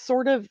becomes a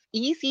sort of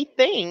easy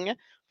thing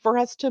for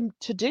us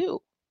to do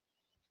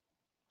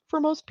for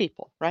most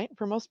people, right?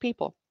 For most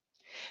people.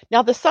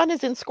 Now, the sun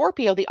is in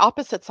Scorpio, the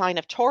opposite sign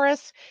of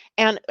Taurus.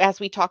 And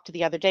as we talked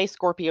the other day,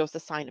 Scorpio is a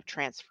sign of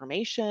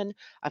transformation,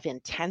 of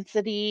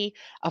intensity,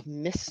 of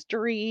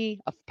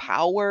mystery, of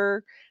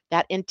power,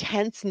 that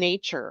intense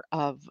nature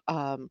of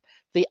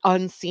the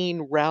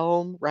unseen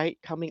realm, right,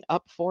 coming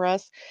up for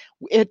us.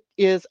 It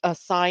is a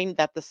sign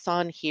that the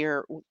sun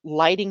here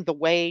lighting the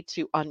way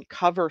to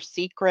uncover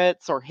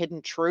secrets or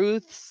hidden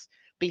truths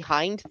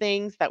behind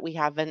things that we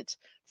haven't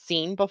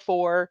seen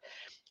before,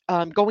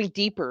 going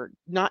deeper,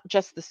 not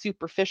just the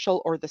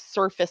superficial or the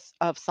surface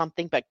of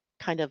something, but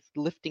kind of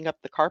lifting up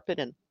the carpet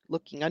and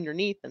looking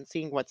underneath and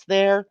seeing what's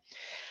there,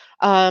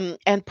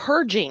 and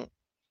purging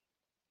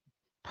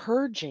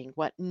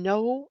what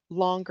no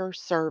longer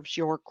serves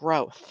your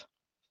growth.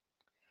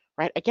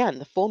 Right? Again,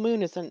 the full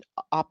moon is an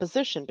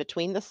opposition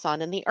between the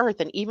sun and the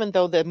earth. And even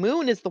though the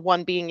moon is the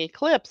one being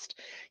eclipsed,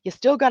 you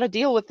still got to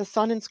deal with the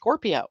sun in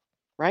Scorpio,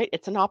 right?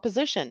 It's an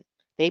opposition.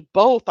 They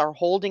both are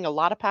holding a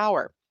lot of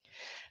power.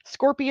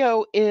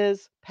 Scorpio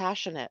is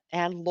passionate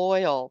and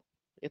loyal.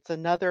 It's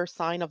another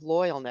sign of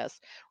loyalness,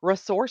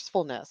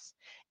 resourcefulness,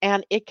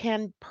 and it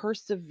can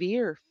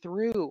persevere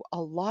through a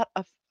lot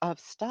of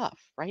stuff,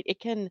 right? It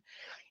can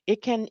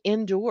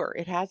endure.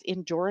 It has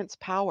endurance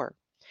power,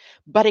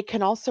 but it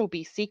can also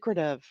be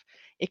secretive.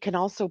 It can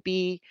also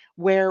be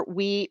where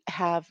we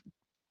have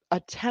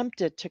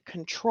attempted to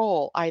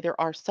control either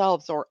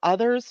ourselves or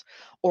others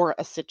or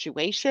a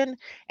situation.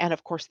 And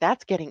of course,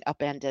 that's getting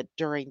upended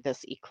during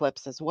this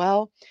eclipse as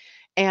well.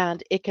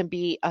 And it can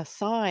be a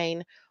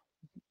sign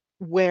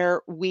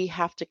where we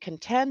have to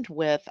contend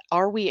with,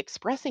 are we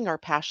expressing our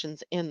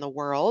passions in the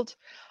world,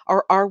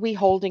 or are we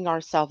holding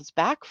ourselves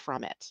back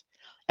from it?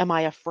 Am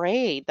I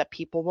afraid that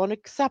people won't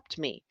accept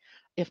me?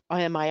 If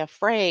am I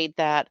afraid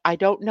that I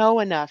don't know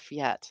enough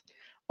yet?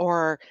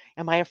 Or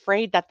am I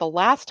afraid that the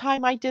last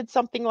time I did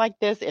something like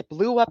this, it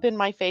blew up in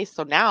my face?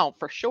 So now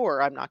for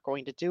sure I'm not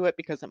going to do it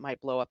because it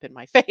might blow up in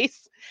my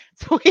face.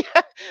 So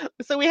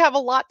we have a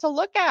lot to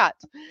look at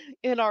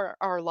in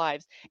our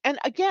lives. And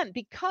again,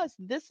 because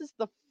this is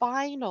the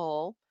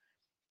final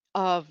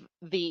of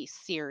the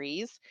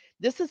series,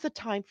 this is a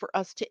time for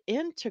us to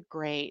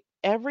integrate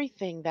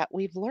everything that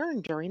we've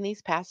learned during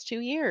these past 2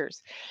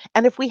 years.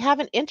 And if we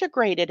haven't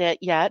integrated it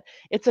yet,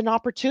 it's an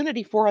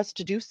opportunity for us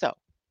to do so.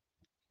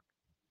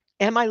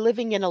 Am I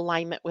living in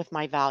alignment with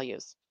my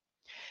values?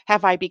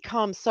 Have I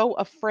become so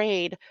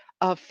afraid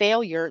of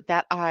failure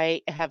that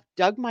I have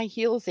dug my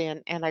heels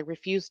in and I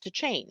refuse to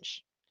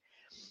change?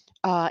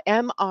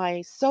 Am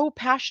I so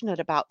passionate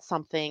about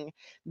something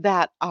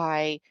that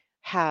I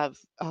have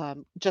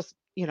just,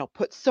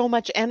 put so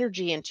much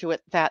energy into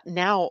it that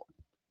now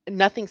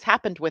nothing's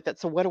happened with it?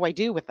 So, what do I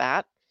do with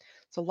that?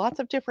 So, lots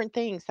of different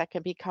things that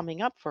can be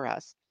coming up for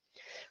us.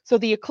 So,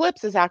 the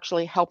eclipse is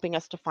actually helping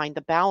us to find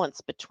the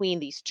balance between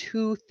these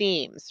two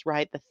themes,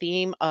 right? The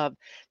theme of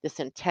this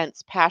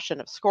intense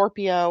passion of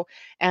Scorpio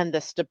and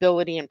the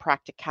stability and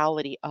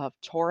practicality of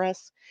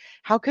Taurus.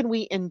 How can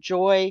we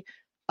enjoy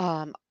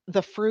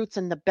the fruits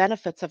and the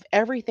benefits of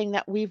everything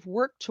that we've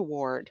worked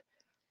toward,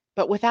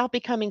 but without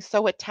becoming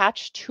so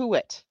attached to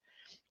it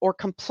or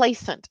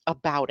complacent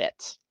about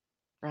it,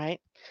 right?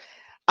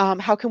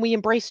 How can we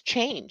embrace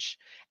change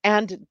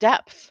and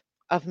depth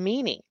of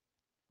meaning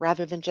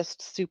rather than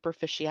just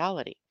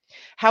superficiality?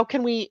 How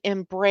can we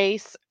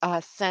embrace a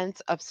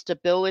sense of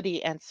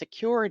stability and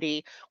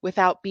security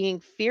without being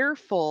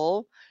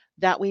fearful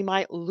that we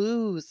might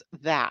lose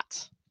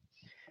that?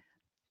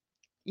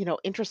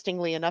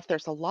 Interestingly enough,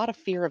 there's a lot of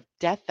fear of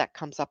death that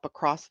comes up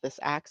across this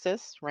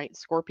axis, right?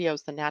 Scorpio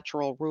is the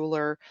natural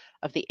ruler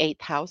of the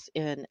eighth house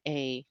in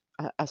a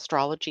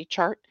astrology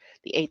chart.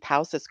 The eighth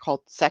house is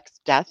called sex,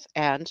 death,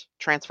 and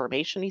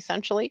transformation,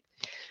 essentially.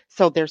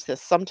 So there's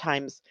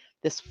sometimes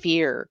this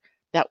fear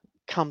that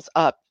comes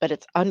up, but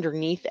it's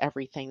underneath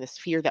everything. This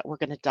fear that we're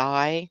going to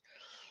die,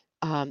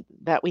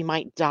 that we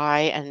might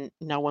die and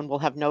no one will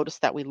have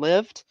noticed that we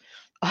lived.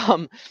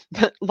 Um,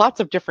 Lots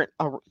of different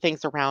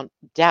things around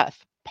death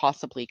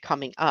possibly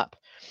coming up.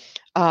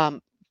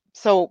 Um,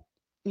 so,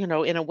 in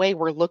a way,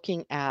 we're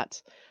looking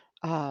at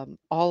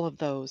all of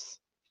those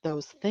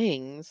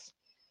things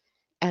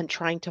and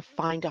trying to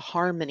find a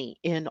harmony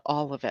in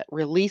all of it,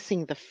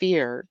 releasing the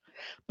fear,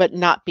 but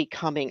not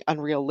becoming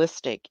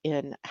unrealistic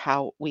in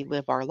how we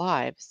live our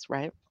lives,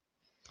 right?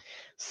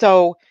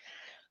 So,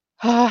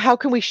 how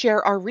can we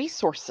share our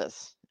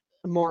resources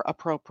more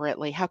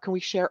appropriately? How can we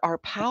share our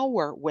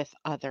power with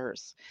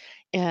others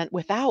and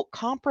without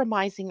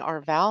compromising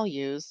our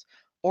values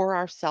or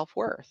our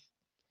self-worth?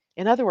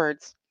 In other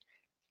words,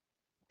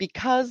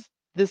 because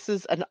this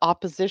is an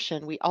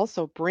opposition, we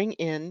also bring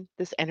in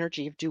this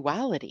energy of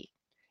duality.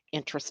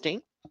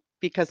 Interesting.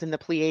 because in the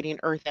Pleiadian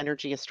Earth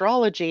energy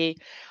astrology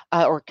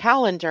or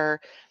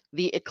calendar,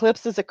 the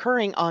eclipse is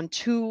occurring on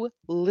two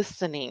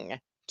listening,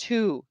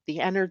 two, the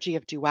energy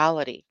of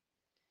duality,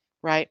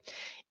 right?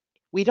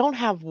 We don't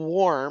have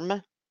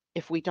warm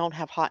if we don't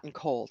have hot and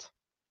cold,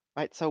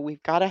 right? So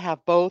we've got to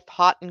have both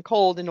hot and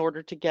cold in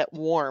order to get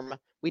warm.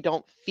 We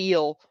don't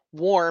feel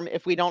warm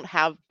if we don't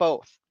have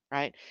both,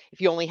 right?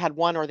 If you only had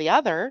one or the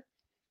other,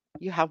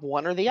 you have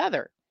one or the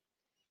other,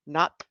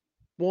 not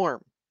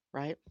warm,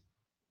 right?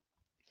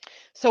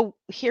 So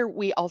here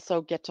we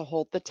also get to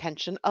hold the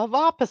tension of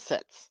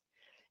opposites.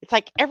 It's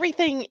like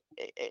everything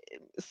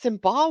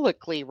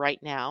symbolically right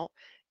now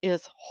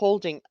is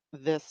holding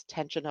this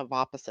tension of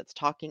opposites,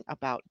 talking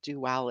about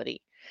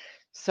duality.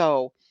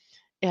 So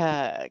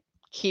uh,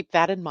 keep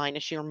that in mind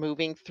as you're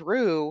moving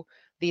through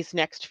these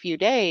next few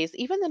days,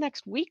 even the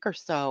next week or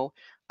so.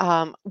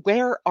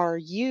 Where are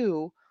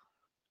you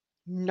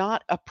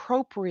not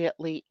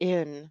appropriately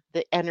in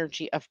the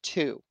energy of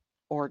two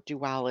or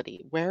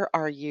duality? Where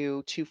are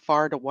you too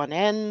far to one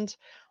end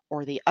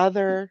or the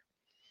other,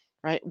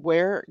 right?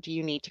 Where do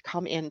you need to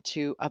come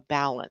into a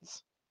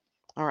balance?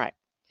 All right.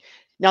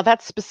 Now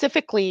that's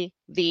specifically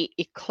the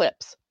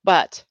eclipse,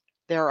 but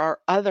there are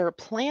other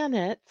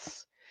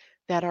planets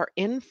that are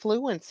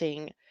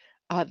influencing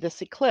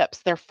this eclipse.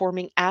 They're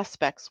forming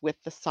aspects with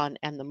the sun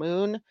and the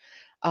moon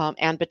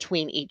and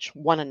between each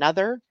one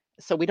another.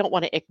 So we don't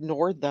want to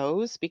ignore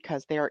those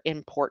because they are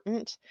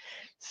important.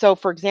 So,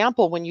 for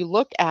example, when you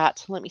look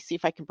at, let me see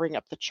if I can bring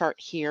up the chart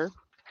here.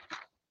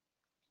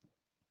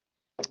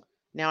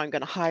 Now I'm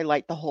going to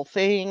highlight the whole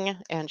thing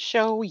and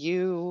show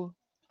you.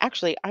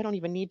 Actually, I don't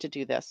even need to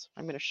do this.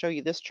 I'm going to show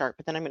you this chart,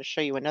 but then I'm going to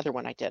show you another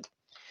one I did.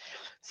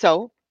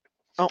 So,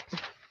 oh,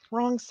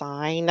 wrong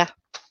sign.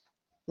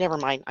 Never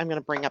mind. I'm going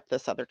to bring up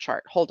this other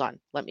chart. Hold on.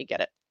 Let me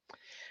get it.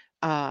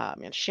 I'm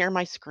going to share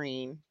my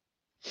screen.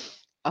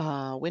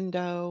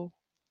 Window.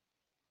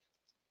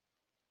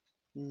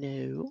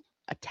 No.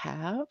 A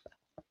tab.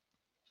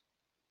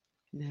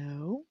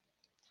 No.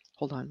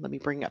 Hold on. Let me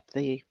bring up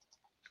the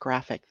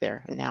graphic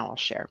there. And now I'll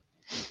share.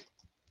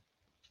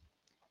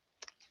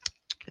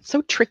 It's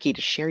so tricky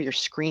to share your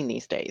screen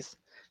these days.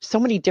 So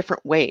many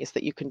different ways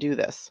that you can do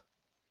this.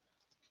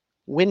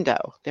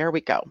 Window. There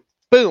we go.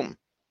 Boom.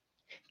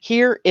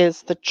 Here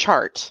is the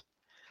chart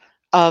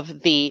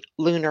of the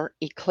lunar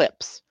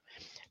eclipse.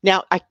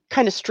 Now, I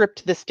kind of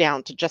stripped this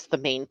down to just the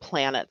main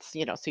planets, so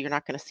you're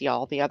not going to see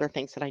all the other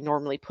things that I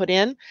normally put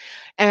in.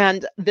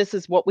 And this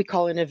is what we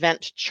call an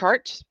event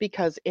chart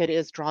because it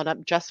is drawn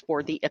up just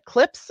for the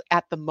eclipse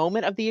at the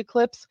moment of the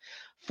eclipse,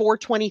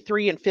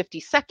 4:23 and 50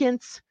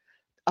 seconds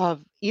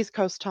of East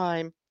Coast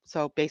time.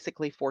 So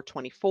basically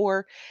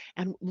 4:24.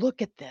 And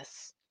look at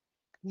this.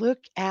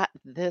 Look at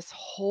this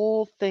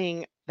whole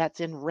thing that's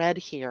in red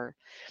here.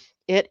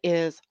 It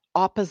is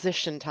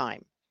opposition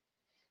time,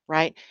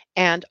 right?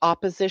 And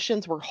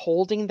oppositions were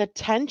holding the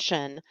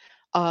tension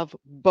of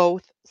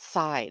both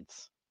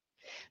sides.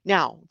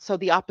 Now, so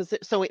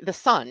the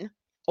sun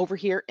over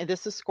here, and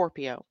this is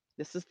Scorpio.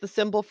 This is the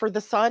symbol for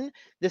the sun.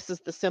 This is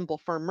the symbol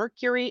for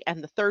Mercury.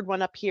 And the third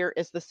one up here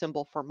is the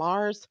symbol for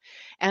Mars.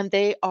 And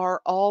they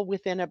are all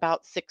within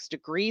about 6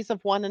 degrees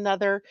of one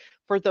another.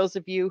 For those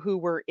of you who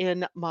were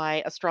in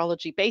my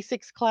astrology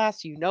basics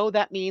class, you know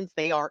that means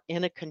they are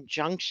in a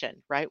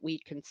conjunction, right? We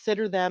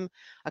consider them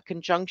a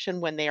conjunction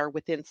when they are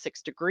within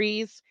 6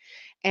 degrees.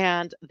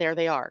 And there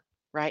they are,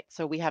 right?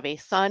 So we have a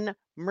Sun,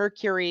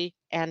 Mercury,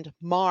 and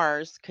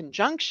Mars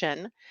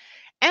conjunction.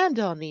 And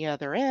on the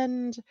other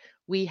end,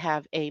 we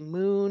have a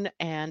Moon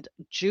and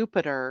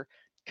Jupiter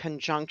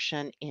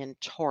conjunction in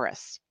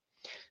Taurus.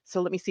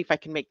 So let me see if I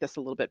can make this a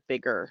little bit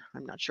bigger.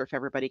 I'm not sure if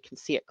everybody can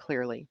see it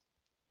clearly.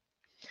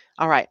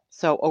 All right,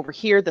 so over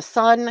here, the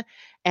Sun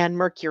and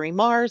Mercury,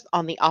 Mars.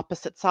 On the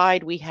opposite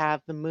side, we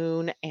have the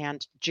Moon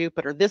and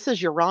Jupiter. This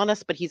is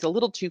Uranus, but he's a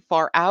little too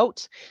far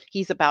out.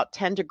 He's about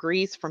 10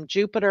 degrees from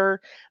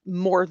Jupiter,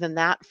 more than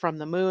that from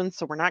the Moon,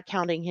 so we're not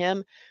counting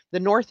him. The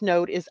North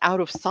Node is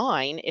out of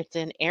sign. It's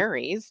in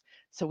Aries,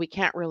 so we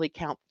can't really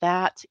count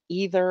that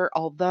either,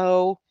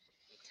 although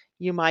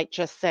you might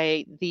just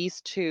say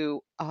these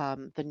two,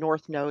 the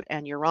North Node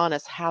and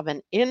Uranus, have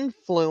an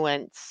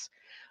influence,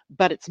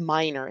 but it's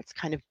minor. It's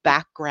kind of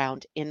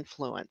background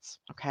influence.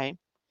 Okay.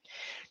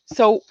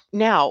 So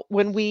now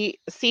when we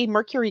see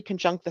Mercury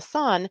conjunct the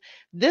sun,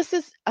 this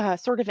is a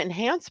sort of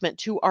enhancement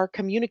to our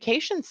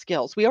communication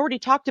skills. We already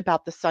talked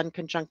about the sun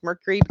conjunct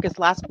Mercury because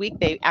last week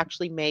they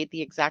actually made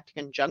the exact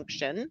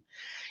conjunction,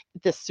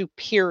 the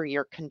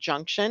superior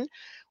conjunction.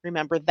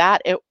 Remember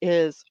that it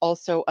is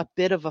also a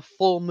bit of a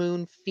full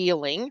moon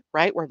feeling,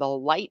 right? Where the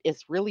light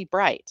is really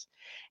bright.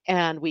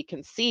 And we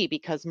can see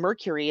because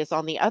Mercury is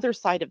on the other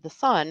side of the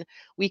sun,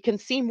 we can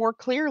see more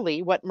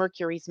clearly what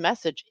Mercury's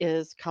message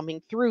is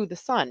coming through the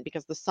sun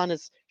because the sun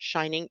is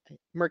shining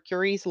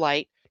Mercury's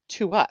light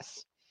to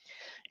us.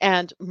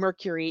 And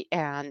Mercury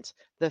and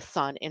the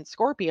sun in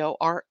Scorpio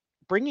are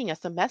bringing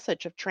us a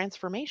message of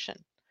transformation,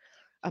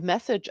 a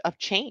message of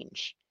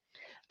change,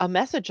 a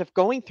message of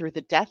going through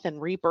the death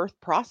and rebirth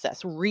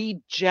process,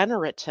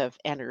 regenerative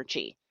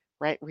energy,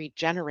 right?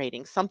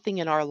 Regenerating something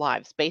in our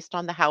lives based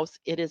on the house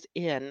it is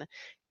in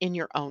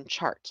your own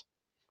chart.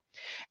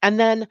 And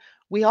then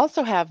we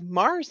also have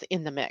Mars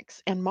in the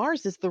mix, and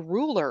Mars is the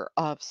ruler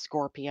of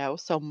Scorpio.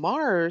 So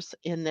Mars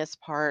in this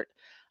part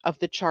of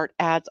the chart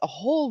adds a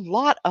whole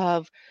lot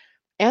of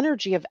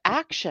energy of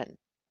action,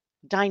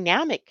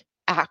 dynamic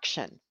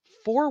action,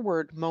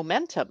 forward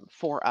momentum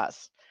for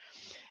us.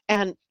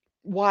 And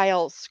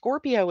while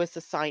Scorpio is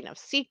a sign of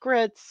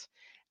secrets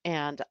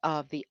and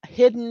of the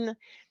hidden,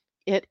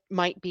 it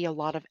might be a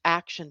lot of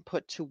action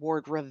put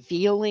toward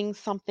revealing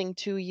something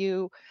to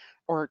you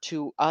or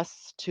to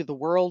us, to the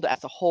world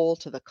as a whole,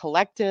 to the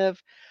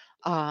collective.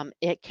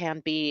 It can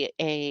be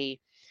a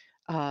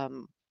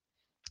um,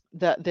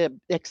 the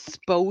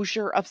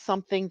exposure of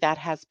something that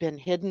has been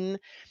hidden.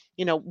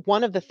 You know,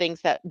 one of the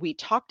things that we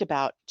talked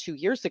about 2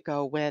 years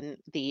ago when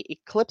the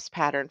eclipse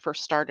pattern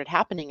first started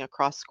happening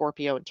across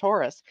Scorpio and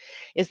Taurus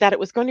is that it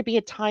was going to be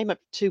a time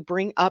to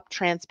bring up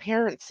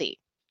transparency,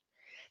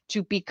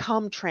 to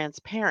become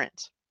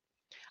transparent.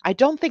 I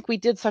don't think we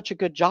did such a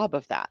good job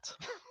of that.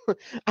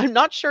 I'm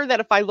not sure that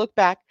if I look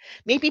back,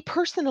 maybe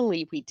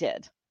personally we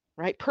did,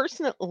 right?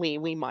 Personally,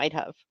 we might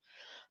have,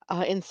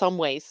 in some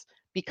ways,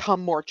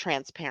 become more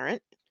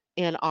transparent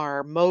in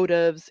our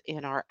motives,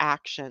 in our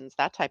actions,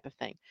 that type of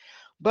thing.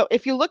 But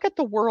if you look at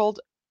the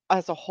world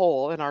as a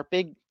whole and our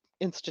big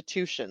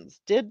institutions,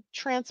 did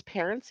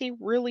transparency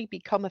really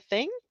become a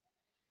thing?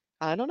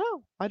 I don't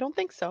know. I don't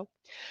think so.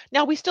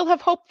 Now, we still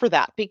have hope for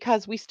that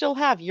because we still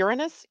have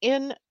Uranus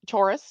in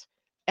Taurus,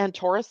 and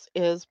Taurus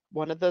is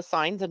one of the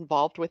signs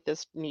involved with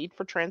this need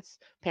for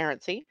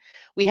transparency.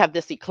 We have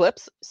this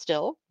eclipse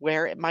still,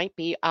 where it might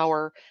be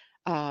our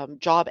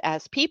job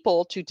as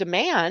people to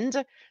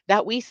demand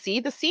that we see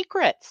the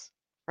secrets,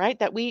 right?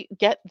 That we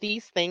get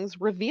these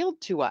things revealed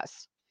to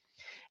us.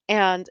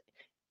 And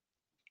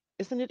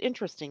isn't it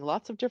interesting?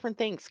 Lots of different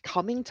things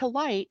coming to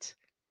light,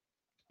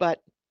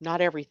 but not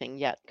everything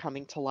yet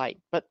coming to light.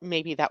 But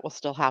maybe that will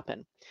still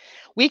happen.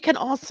 We can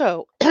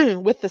also,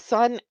 with the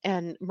Sun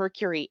and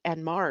Mercury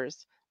and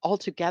Mars all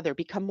together,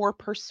 become more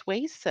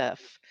persuasive,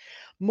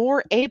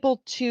 more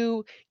able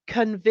to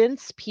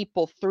convince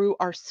people through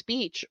our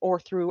speech or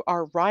through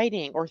our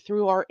writing or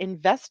through our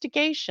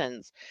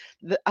investigations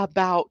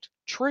about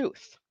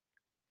truth.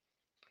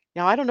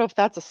 Now, I don't know if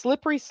that's a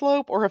slippery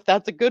slope or if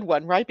that's a good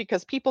one, right?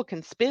 Because people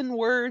can spin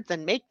words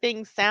and make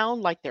things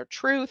sound like they're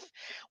truth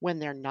when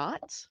they're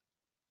not.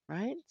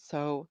 Right?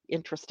 So,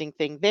 interesting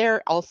thing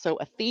there. Also,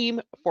 a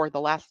theme for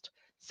the last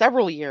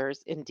several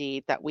years,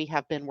 indeed, that we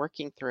have been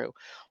working through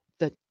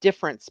the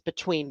difference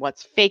between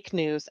what's fake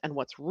news and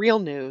what's real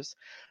news,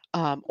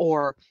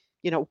 or,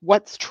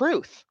 what's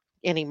truth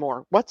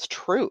anymore. What's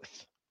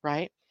truth,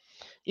 right?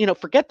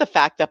 Forget the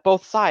fact that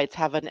both sides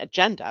have an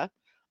agenda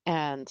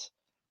and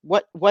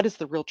what is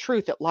the real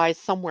truth? It lies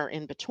somewhere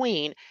in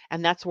between,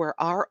 and that's where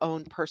our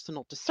own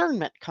personal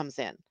discernment comes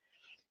in.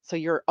 So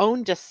your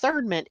own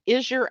discernment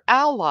is your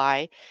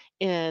ally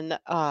in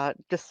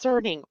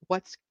discerning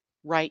what's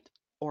right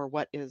or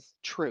what is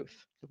truth,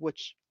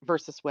 which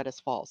versus what is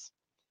false.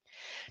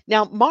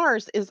 Now,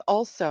 Mars is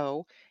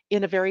also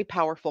in a very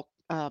powerful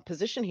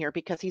position here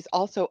because he's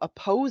also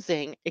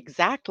opposing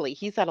exactly.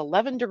 He's at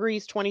 11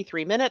 degrees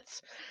 23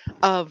 minutes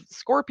of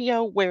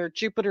Scorpio, where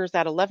Jupiter is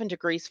at 11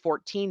 degrees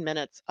 14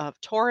 minutes of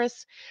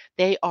Taurus.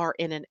 They are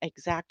in an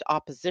exact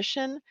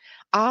opposition.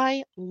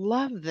 I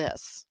love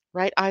this,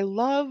 right? I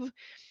love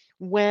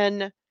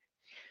when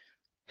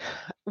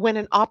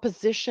an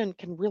opposition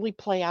can really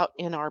play out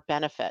in our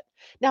benefit.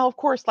 Now, of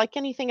course, like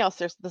anything else,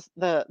 there's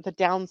the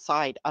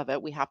downside of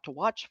it we have to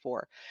watch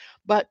for.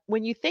 But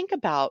when you think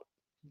about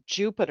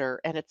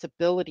Jupiter and its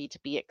ability to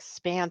be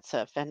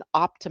expansive and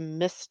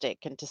optimistic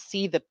and to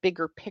see the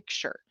bigger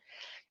picture,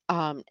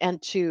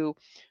 and to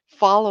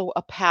follow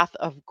a path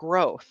of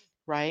growth,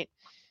 right?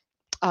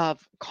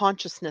 Of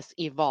consciousness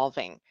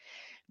evolving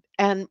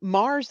and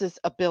Mars's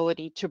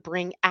ability to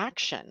bring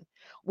action.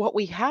 What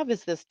we have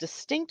is this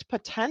distinct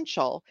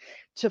potential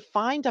to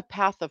find a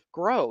path of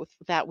growth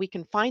that we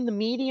can find the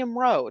medium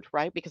road,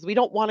 right? Because we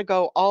don't want to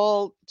go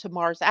all to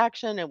Mars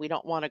action and we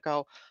don't want to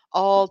go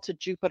all to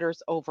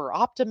Jupiter's over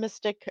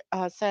optimistic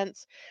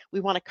sense.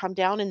 We want to come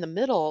down in the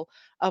middle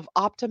of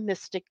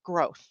optimistic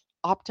growth,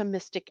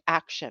 optimistic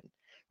action,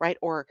 right?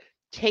 Or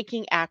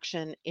taking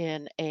action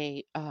in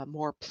a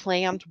more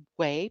planned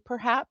way,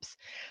 perhaps.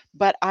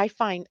 But I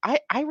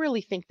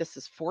really think this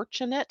is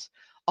fortunate,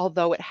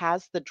 although it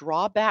has the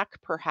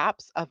drawback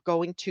perhaps of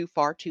going too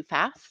far too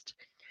fast,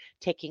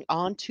 taking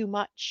on too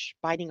much,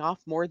 biting off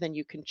more than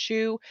you can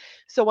chew.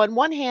 So on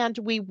one hand,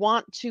 we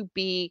want to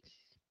be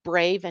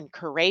brave and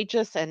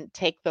courageous and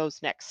take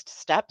those next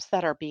steps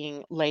that are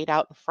being laid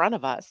out in front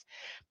of us.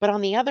 But on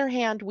the other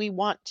hand, we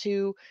want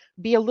to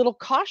be a little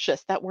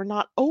cautious that we're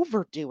not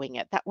overdoing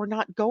it, that we're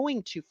not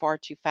going too far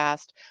too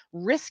fast,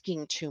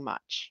 risking too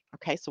much.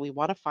 Okay, so we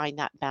want to find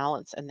that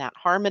balance and that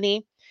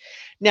harmony.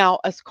 Now,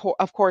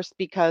 of course,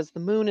 because the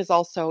moon is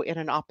also in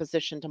an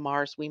opposition to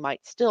Mars, we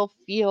might still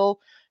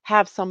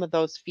have some of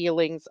those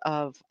feelings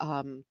of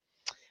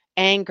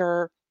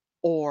anger,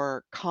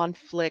 or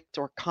conflict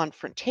or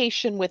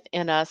confrontation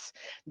within us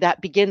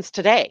that begins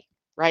today,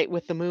 right?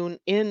 With the moon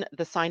in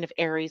the sign of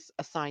Aries,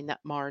 a sign that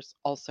Mars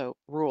also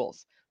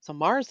rules. So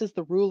Mars is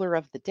the ruler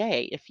of the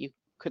day, if you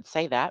could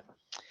say that,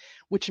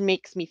 which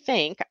makes me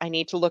think I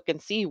need to look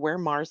and see where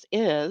Mars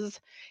is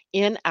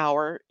in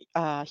our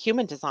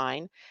human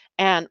design.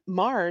 And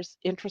Mars,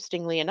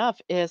 interestingly enough,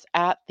 is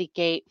at the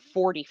gate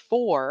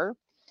 44,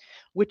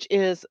 which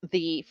is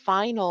the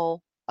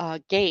final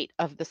gate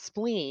of the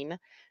spleen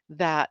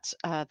that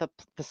the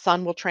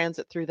sun will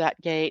transit through that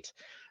gate.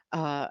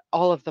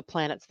 All of the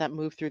planets that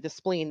move through the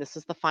spleen. This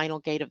is the final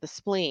gate of the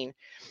spleen,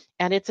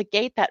 and it's a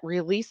gate that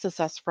releases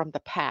us from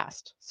the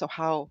past. So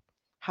how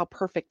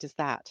perfect is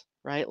that,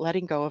 right?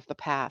 Letting go of the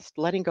past,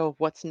 letting go of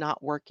what's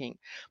not working,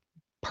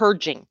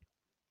 purging,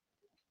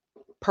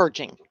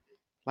 purging,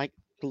 like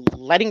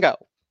letting go,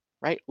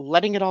 right?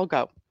 Letting it all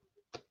go.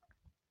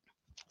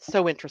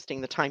 So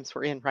interesting the times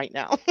we're in right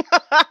now.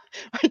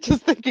 I'm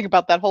just thinking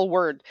about that whole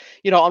word.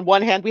 On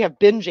one hand, we have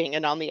binging,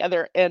 and on the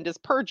other end is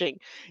purging.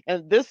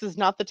 And this is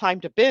not the time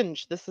to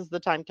binge. This is the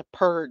time to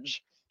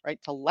purge, right?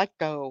 To let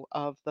go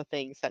of the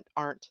things that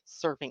aren't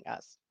serving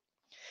us.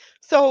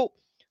 So,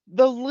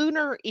 the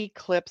lunar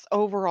eclipse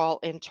overall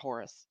in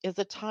Taurus is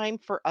a time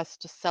for us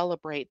to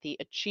celebrate the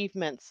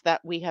achievements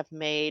that we have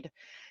made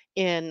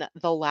in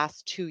the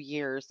last 2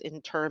 years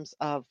in terms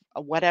of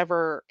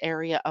whatever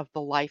area of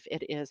the life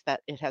it is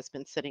that it has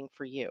been sitting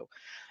for you,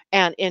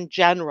 and in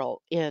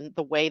general in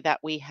the way that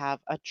we have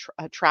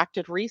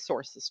attracted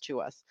resources to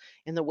us,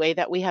 in the way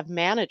that we have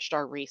managed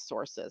our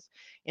resources,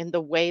 in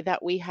the way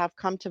that we have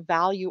come to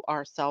value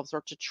ourselves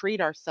or to treat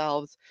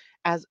ourselves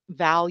as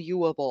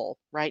valuable,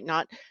 right?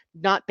 Not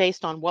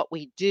based on what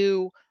we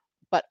do,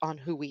 but on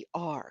who we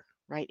are,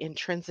 right?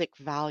 Intrinsic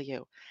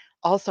value.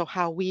 Also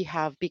how we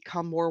have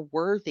become more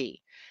worthy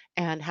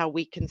and how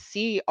we can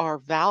see our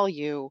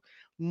value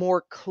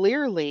more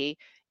clearly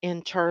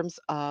in terms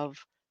of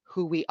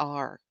who we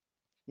are,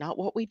 not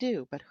what we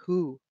do, but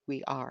who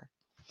we are.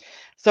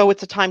 So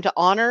it's a time to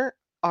honor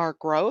our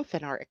growth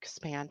and our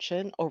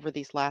expansion over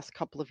these last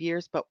couple of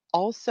years, but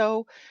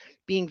also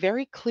being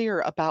very clear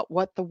about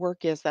what the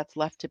work is that's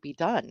left to be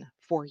done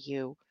for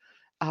you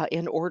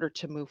in order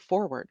to move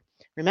forward.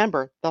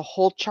 Remember, the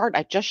whole chart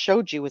I just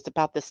showed you is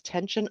about this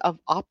tension of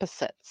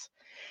opposites,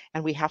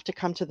 and we have to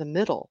come to the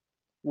middle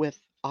with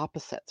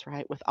opposites,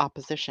 right? With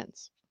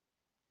oppositions.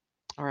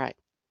 All right.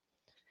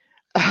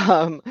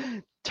 Um,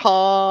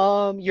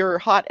 Tom, your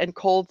hot and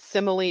cold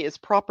simile is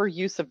proper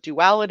use of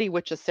duality,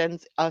 which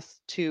ascends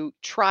us to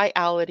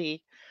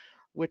triality,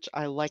 which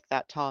I like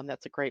that, Tom.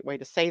 That's a great way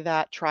to say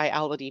that.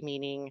 Triality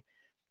meaning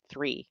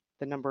three,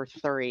 the number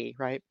three,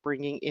 right?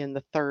 Bringing in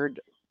the third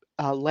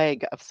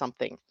leg of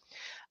something.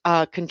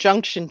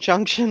 Conjunction,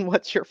 junction,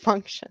 what's your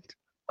function?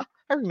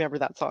 I remember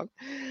that song.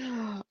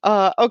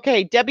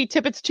 Okay, Debbie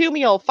Tippett's 2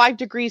 meal, 5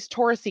 degrees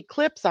Taurus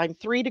eclipse. I'm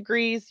 3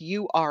 degrees.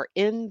 You are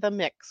in the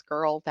mix,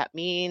 girl. That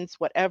means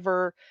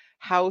whatever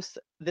house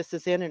this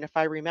is in. And if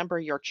I remember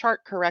your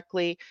chart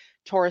correctly,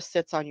 Taurus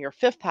sits on your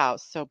fifth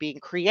house. So being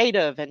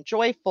creative and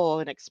joyful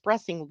and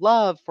expressing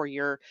love for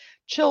your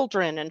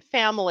children and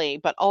family,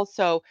 but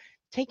also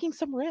taking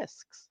some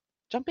risks,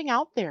 jumping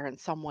out there in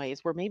some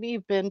ways where maybe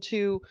you've been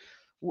too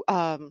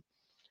um,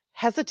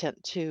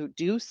 hesitant to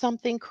do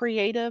something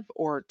creative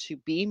or to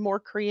be more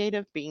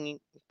creative, being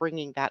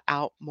bringing that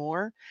out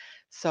more.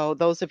 So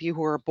those of you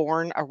who are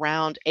born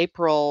around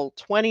April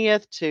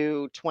 20th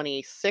to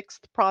 26th,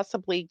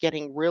 possibly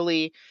getting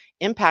really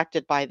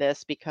impacted by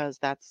this because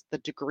that's the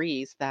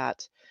degrees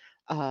that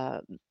uh,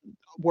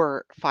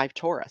 were 5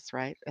 Taurus,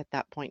 right, at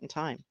that point in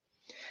time.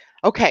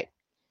 Okay,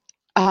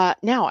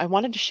 now, I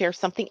wanted to share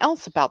something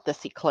else about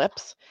this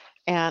eclipse.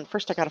 And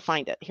first, I got to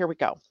find it. Here we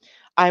go.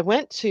 I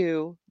went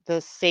to the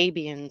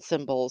Sabian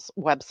Symbols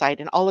website,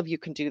 and all of you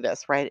can do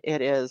this, right?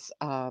 It is,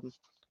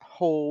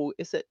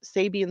 is it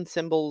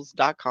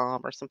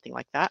sabiansymbols.com or something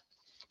like that?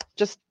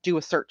 Just do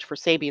a search for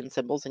Sabian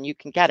symbols and you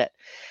can get it.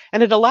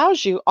 And it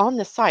allows you on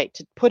the site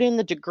to put in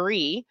the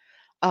degree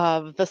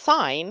of the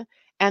sign,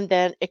 and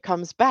then it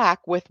comes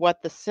back with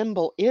what the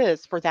symbol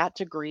is for that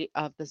degree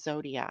of the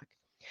zodiac.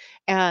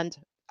 And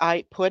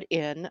I put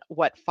in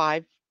what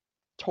 5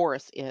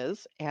 Taurus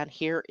is, and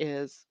here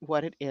is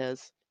what it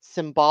is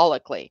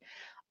symbolically: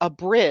 a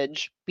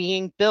bridge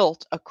being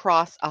built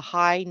across a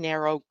high,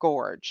 narrow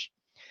gorge.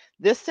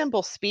 This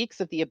symbol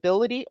speaks of the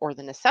ability or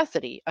the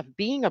necessity of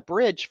being a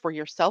bridge for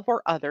yourself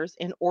or others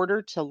in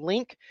order to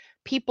link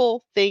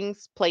people,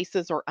 things,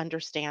 places, or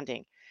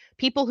understanding.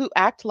 People who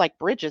act like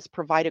bridges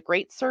provide a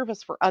great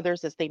service for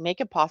others as they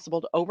make it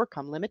possible to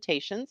overcome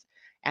limitations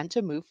and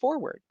to move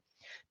forward.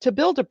 To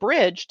build a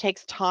bridge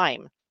takes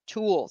time,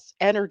 tools,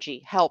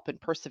 energy, help, and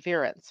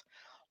perseverance.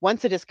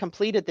 Once it is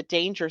completed, the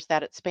dangers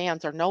that it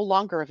spans are no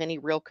longer of any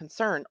real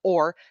concern,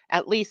 or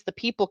at least the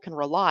people can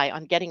rely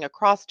on getting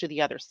across to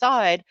the other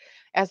side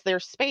as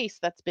there's space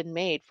that's been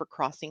made for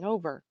crossing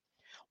over.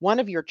 One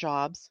of your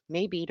jobs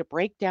may be to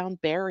break down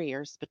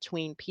barriers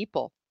between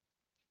people.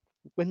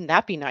 Wouldn't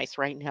that be nice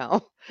right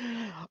now?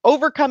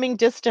 Overcoming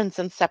distance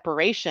and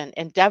separation,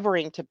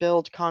 endeavoring to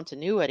build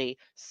continuity,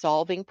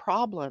 solving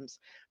problems,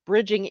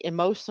 bridging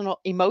emotional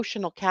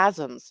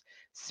chasms,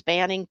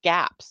 spanning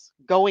gaps,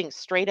 going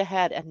straight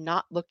ahead and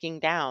not looking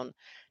down.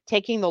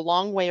 Taking the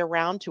long way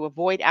around to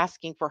avoid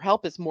asking for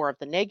help is more of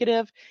the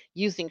negative,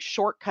 using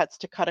shortcuts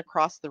to cut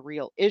across the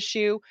real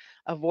issue,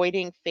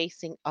 avoiding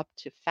facing up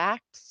to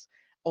facts,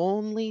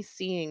 only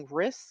seeing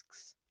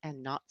risks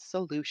and not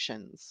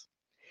solutions.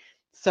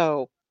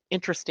 So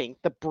interesting.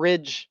 The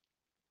bridge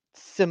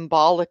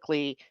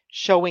symbolically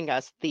showing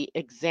us the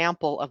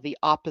example of the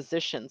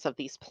oppositions of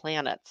these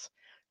planets,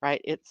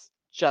 right? It's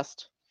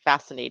just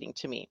fascinating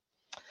to me.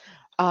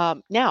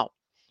 Now,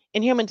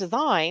 in human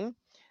design,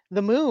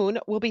 the moon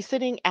will be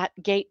sitting at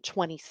gate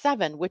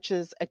 27, which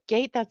is a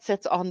gate that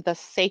sits on the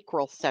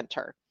sacral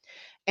center.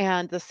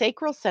 And the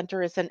sacral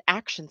center is an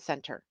action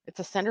center.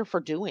 It's a center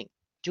for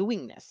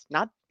doingness,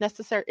 not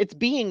necessary. It's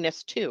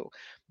beingness too,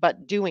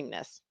 but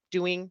doingness,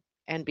 doing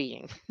and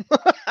being,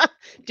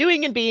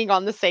 doing and being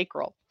on the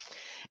sacral.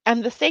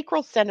 And the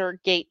sacral center,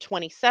 gate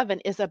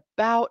 27, is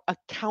about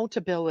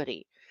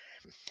accountability,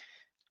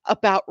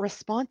 about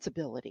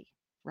responsibility,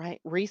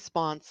 right?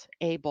 Response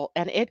able.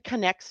 And it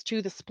connects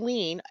to the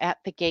spleen at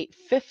the gate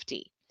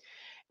 50.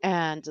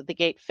 And the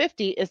gate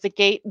 50 is a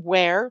gate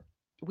where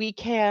we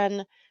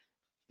can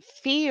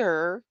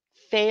fear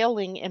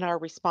failing in our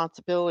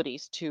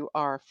responsibilities to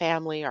our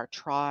family, our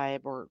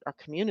tribe, or our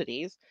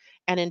communities.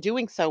 And in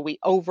doing so, we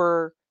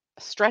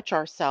overstretch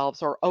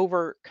ourselves or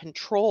over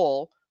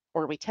control,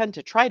 or we tend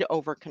to try to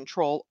over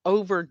control,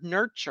 over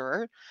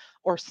nurture,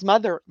 or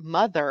smother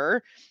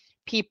mother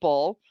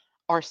people,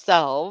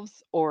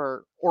 ourselves,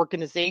 or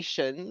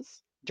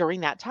organizations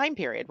during that time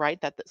period, right?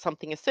 That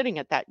something is sitting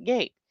at that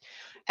gate.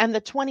 And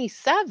the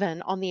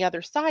 27 on the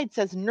other side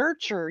says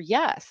nurture,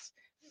 yes,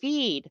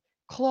 feed,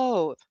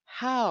 clothe,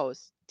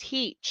 house,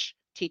 teach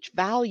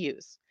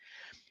values,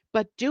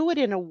 but do it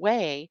in a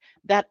way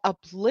that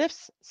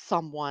uplifts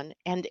someone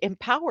and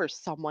empowers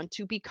someone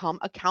to become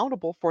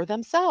accountable for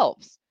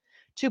themselves,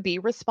 to be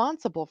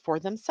responsible for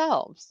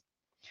themselves.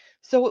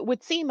 So it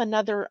would seem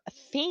another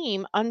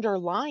theme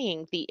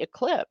underlying the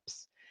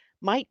eclipse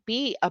might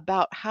be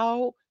about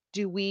how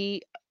do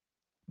we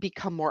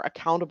become more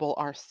accountable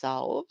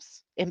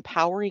ourselves,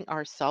 empowering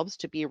ourselves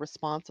to be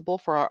responsible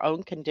for our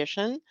own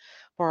condition,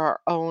 for our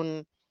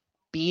own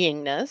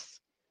beingness.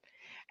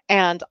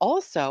 And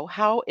also,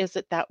 how is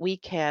it that we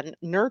can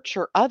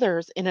nurture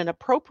others in an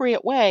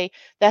appropriate way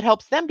that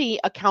helps them be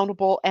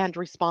accountable and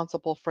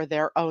responsible for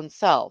their own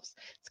selves?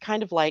 It's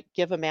kind of like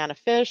give a man a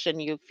fish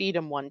and you feed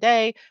him one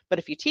day, but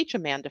if you teach a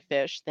man to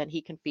fish, then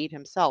he can feed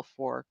himself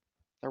for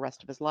the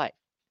rest of his life.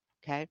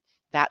 Okay.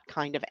 That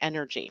kind of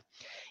energy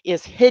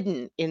is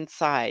hidden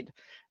inside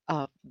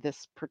of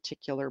this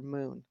particular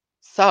moon.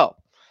 So,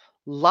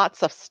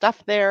 lots of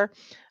stuff there.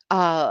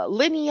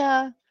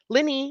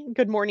 Linny,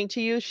 good morning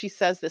to you. She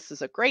says, this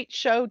is a great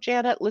show,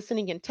 Janet,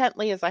 listening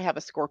intently as I have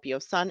a Scorpio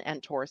sun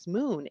and Taurus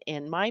moon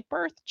in my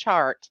birth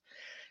chart.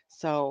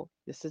 So,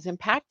 this is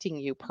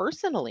impacting you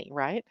personally,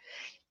 right?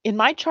 In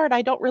my chart,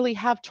 I don't really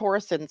have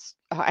Taurus, and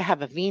I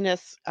have a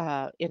Venus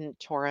in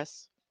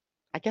Taurus.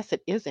 I guess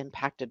it is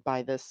impacted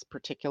by this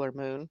particular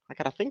moon. I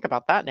got to think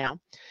about that now.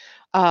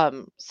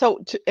 And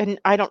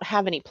I don't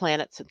have any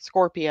planets in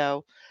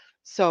Scorpio.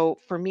 So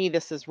for me,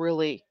 this is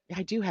really,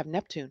 I do have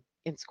Neptune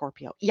in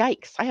Scorpio.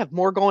 Yikes, I have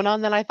more going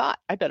on than I thought.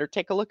 I better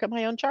take a look at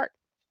my own chart.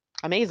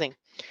 Amazing.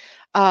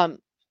 Um,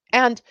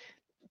 and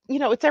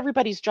it's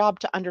everybody's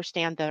job to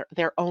understand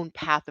their own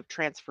path of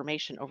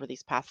transformation over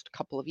these past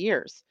couple of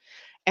years.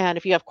 And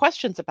if you have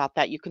questions about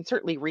that, you can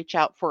certainly reach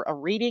out for a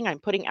reading. I'm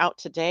putting out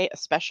today a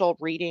special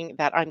reading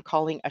that I'm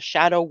calling a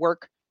shadow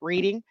work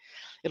reading.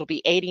 It'll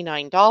be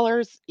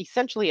 $89,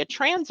 essentially a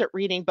transit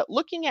reading, but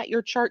looking at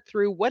your chart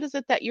through what is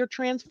it that you're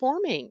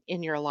transforming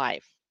in your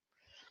life?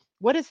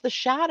 What is the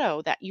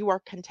shadow that you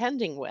are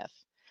contending with?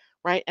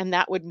 Right. And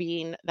that would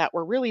mean that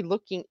we're really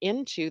looking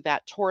into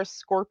that Taurus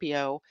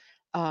Scorpio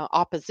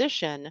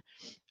opposition,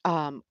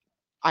 um,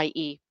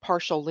 i.e.,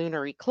 partial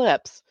lunar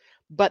eclipse,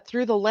 but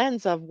through the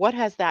lens of what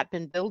has that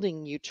been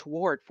building you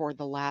toward for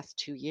the last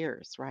 2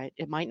 years, right?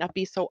 It might not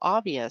be so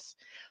obvious,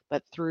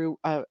 but through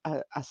a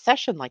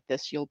session like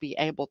this, you'll be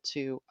able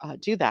to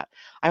do that.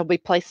 I'll be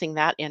placing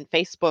that in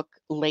Facebook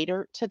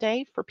later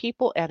today for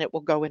people, and it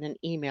will go in an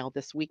email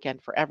this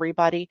weekend for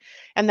everybody,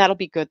 and that'll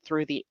be good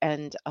through the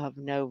end of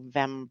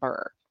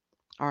November.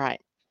 All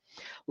right.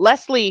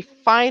 Leslie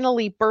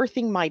finally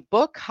birthing my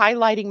book,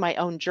 highlighting my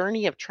own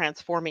journey of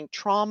transforming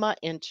trauma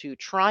into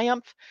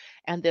triumph.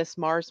 And this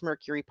Mars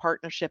Mercury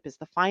partnership is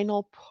the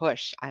final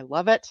push. I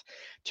love it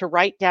to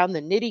write down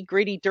the nitty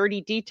gritty,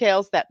 dirty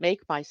details that make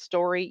my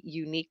story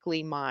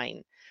uniquely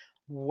mine.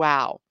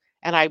 Wow.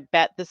 And I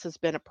bet this has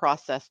been a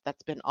process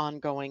that's been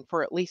ongoing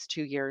for at least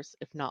 2 years,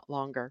 if not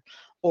longer,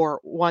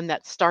 or one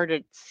that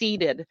started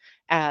seeded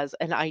as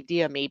an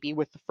idea, maybe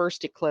with the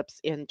first eclipse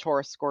in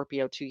Taurus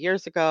Scorpio 2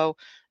 years ago,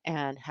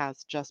 and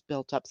has just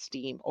built up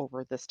steam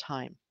over this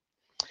time.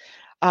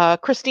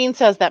 Christine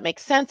says that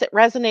makes sense. It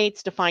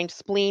resonates. Defined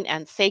spleen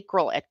and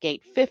sacral at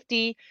gate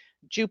 50.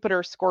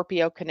 Jupiter,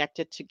 Scorpio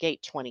connected to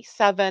gate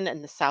 27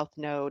 and the south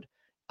node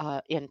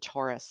in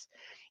Taurus.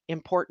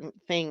 Important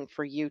thing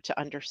for you to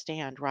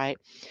understand, right?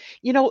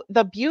 You know,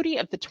 the beauty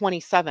of the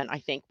 27, I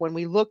think, when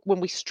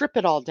we strip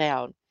it all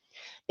down,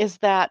 is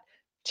that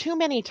too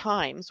many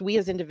times we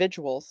as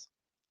individuals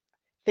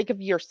think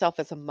of yourself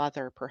as a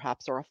mother,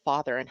 perhaps, or a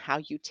father, and how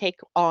you take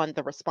on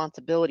the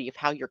responsibility of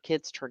how your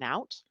kids turn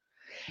out.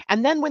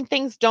 And then when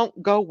things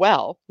don't go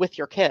well with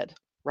your kid,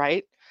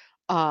 right?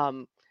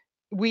 Um,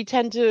 we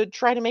tend to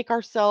try to make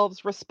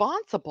ourselves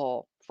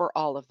responsible for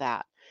all of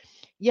that.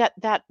 Yet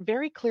that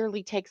very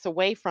clearly takes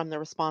away from the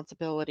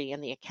responsibility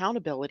and the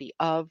accountability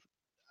of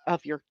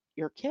your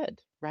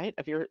kid, right?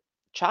 Of your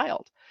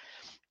child.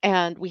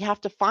 And we have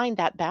to find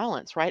that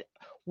balance, right?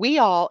 We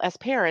all as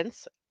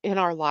parents in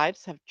our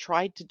lives have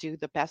tried to do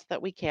the best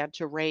that we can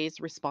to raise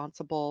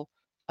responsible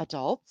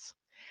adults,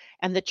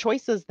 and the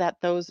choices that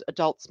those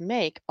adults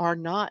make are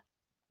not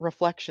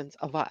reflections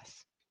of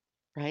us,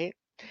 right?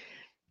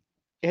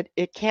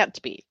 It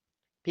can't be,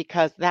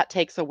 because that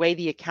takes away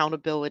the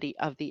accountability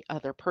of the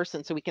other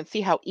person. So we can see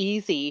how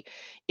easy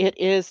it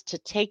is to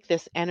take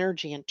this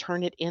energy and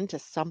turn it into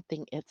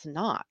something it's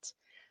not,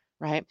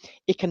 right?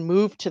 It can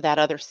move to that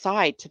other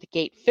side, to the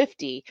gate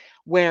 50,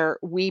 where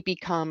we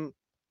become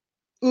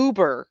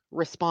uber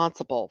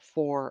responsible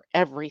for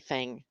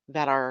everything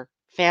that our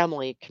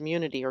family,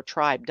 community, or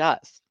tribe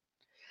does.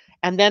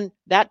 And then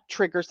that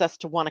triggers us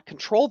to want to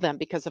control them,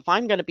 because if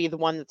I'm going to be the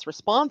one that's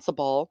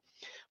responsible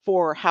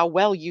for how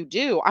well you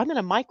do, I'm going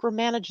to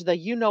micromanage the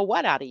you know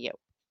what out of you,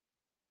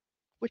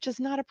 which is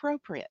not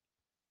appropriate.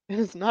 It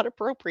is not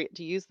appropriate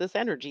to use this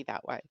energy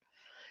that way.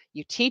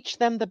 You teach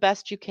them the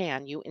best you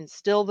can. You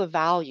instill the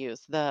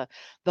values, the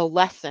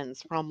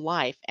lessons from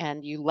life,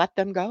 and you let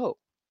them go.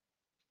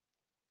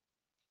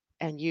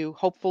 And you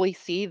hopefully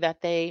see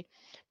that they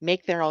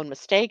make their own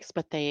mistakes,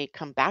 but they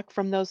come back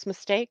from those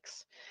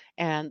mistakes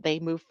and they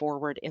move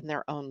forward in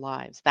their own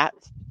lives.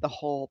 That's the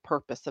whole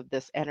purpose of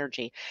this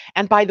energy.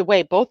 And by the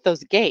way, both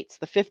those gates,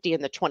 the 50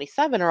 and the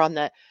 27, are on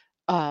the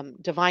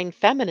divine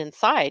feminine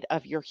side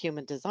of your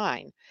human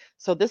design.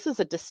 So this is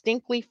a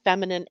distinctly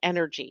feminine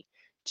energy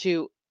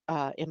to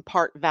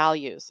impart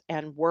values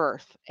and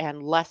worth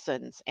and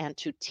lessons, and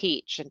to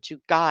teach and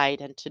to guide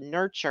and to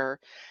nurture,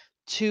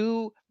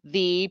 to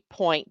the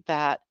point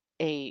that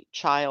a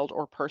child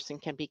or person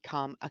can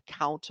become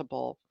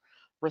accountable,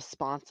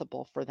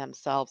 responsible for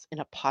themselves in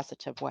a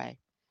positive way.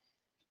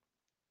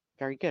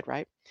 Very good,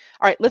 right?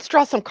 All right, let's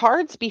draw some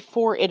cards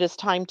before it is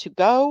time to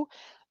go.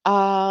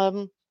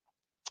 Um,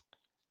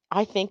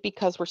 I think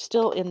because we're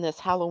still in this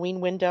Halloween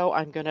window,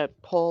 I'm going to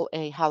pull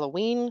a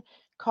Halloween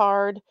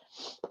card.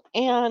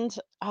 And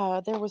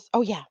there was,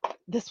 oh yeah,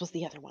 this was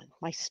the other one,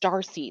 my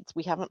star seeds.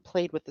 We haven't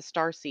played with the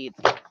star seeds.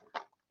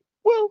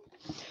 Woo!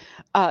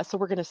 So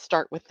we're going to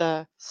start with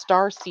the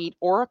Starseed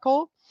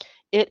Oracle.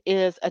 It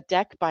is a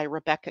deck by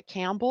Rebecca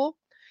Campbell,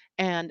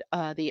 and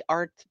the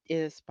art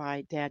is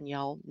by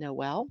Danielle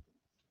Noel.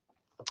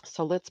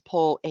 So let's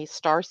pull a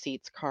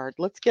Starseeds card.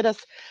 Let's get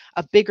us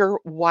a bigger,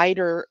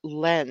 wider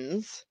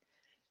lens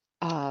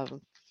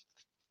um,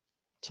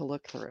 to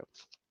look through.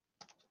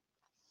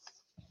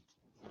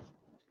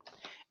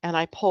 And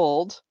I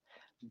pulled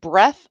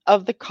Breath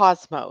of the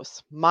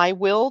Cosmos, My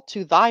Will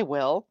to Thy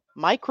Will,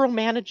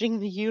 Micromanaging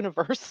the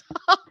Universe.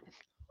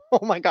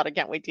 Oh my God, I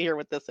can't wait to hear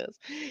what this is.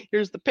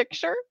 Here's the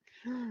picture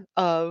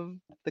of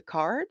the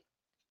card.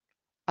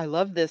 I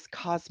love this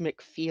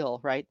cosmic feel,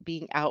 right?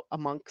 Being out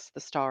amongst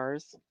the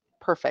stars.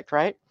 Perfect,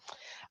 right?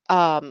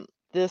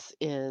 This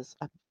is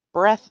a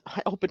breath.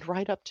 I opened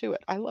right up to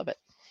it. I love it.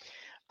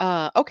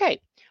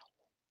 Okay.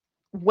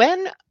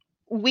 When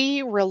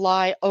we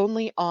rely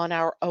only on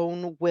our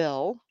own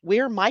will,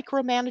 we're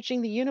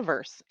micromanaging the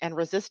universe and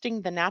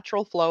resisting the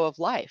natural flow of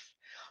life.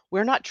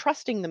 We're not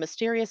trusting the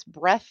mysterious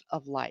breath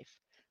of life.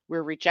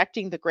 We're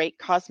rejecting the great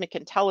cosmic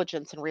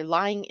intelligence and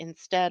relying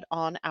instead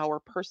on our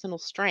personal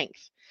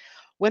strength.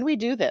 When we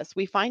do this,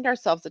 we find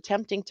ourselves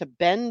attempting to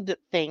bend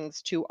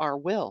things to our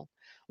will.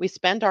 We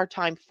spend our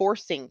time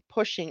forcing,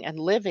 pushing, and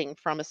living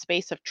from a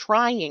space of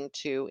trying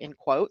to, in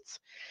quotes.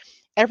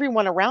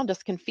 Everyone around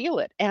us can feel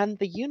it, and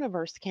the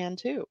universe can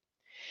too.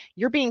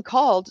 You're being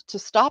called to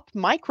stop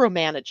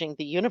micromanaging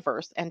the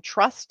universe and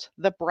trust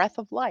the breath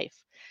of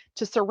life,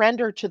 to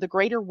surrender to the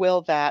greater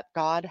will that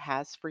God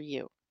has for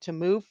you, to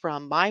move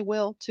from my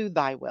will to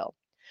thy will.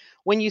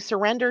 When you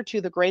surrender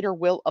to the greater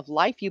will of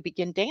life, you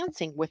begin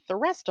dancing with the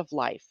rest of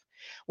life.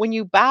 When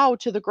you bow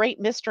to the great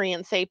mystery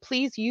and say,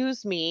 please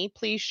use me,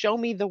 please show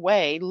me the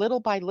way, little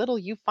by little,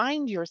 you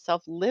find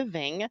yourself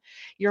living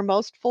your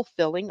most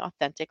fulfilling,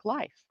 authentic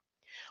life.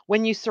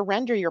 When you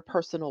surrender your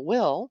personal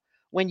will,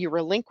 when you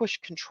relinquish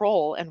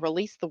control and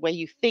release the way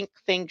you think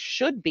things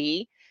should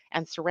be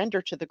and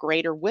surrender to the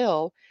greater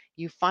will,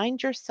 you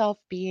find yourself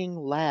being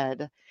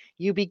led.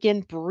 You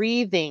begin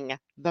breathing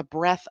the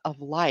breath of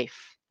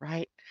life,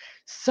 right?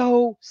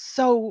 So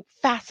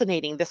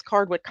fascinating. This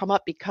card would come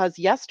up because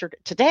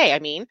today, I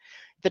mean,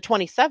 The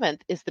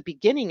 27th is the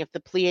beginning of the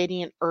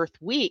Pleiadian Earth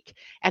week,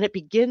 and it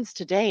begins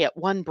today at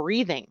one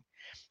breathing.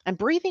 And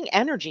breathing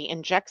energy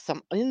injects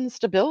some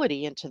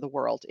instability into the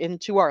world,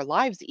 into our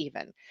lives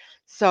even.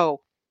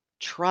 So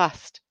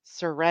trust,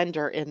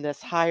 surrender in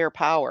this higher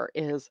power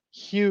is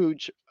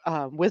huge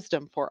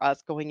wisdom for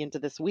us going into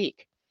this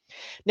week.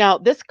 Now,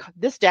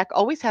 this deck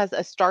always has a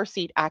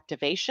starseed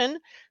activation,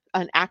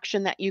 an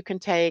action that you can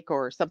take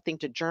or something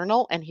to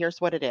journal, and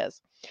here's what it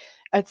is.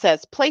 It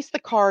says, place the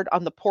card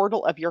on the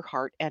portal of your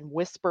heart and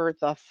whisper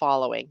the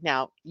following.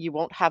 Now, you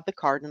won't have the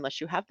card unless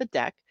you have the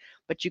deck,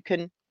 but you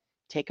can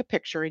take a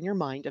picture in your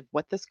mind of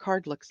what this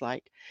card looks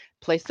like,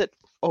 place it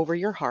over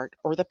your heart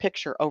or the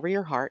picture over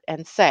your heart,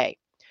 and say,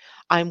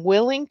 I'm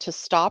willing to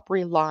stop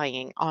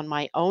relying on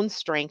my own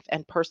strength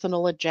and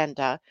personal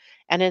agenda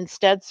and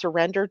instead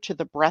surrender to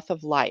the breath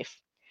of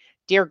life.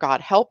 Dear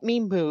God, help me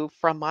move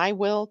from my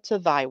will to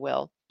thy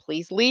will.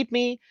 Please lead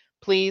me.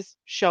 Please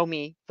show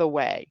me the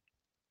way.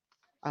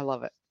 I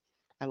love it.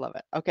 I love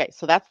it. Okay,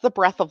 so that's the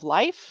breath of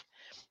life.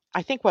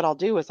 I think what I'll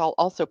do is I'll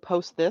also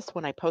post this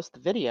when I post the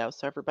video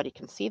so everybody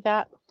can see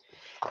that.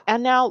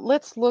 And now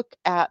let's look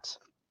at,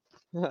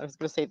 I was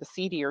going to say the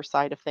seedier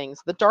side of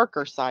things, the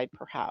darker side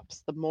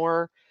perhaps, the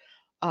more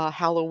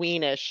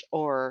Halloweenish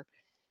or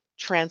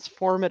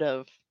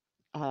transformative,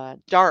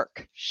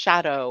 dark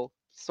shadow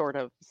sort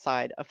of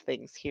side of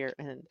things here.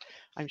 And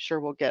I'm sure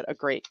we'll get a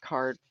great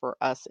card for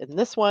us in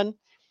this one.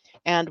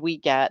 And we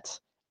get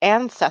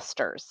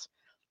ancestors,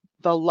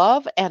 the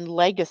love and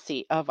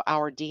legacy of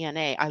our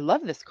DNA. I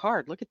love this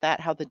card. Look at that,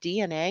 how the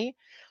DNA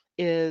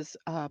is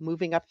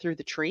moving up through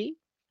the tree,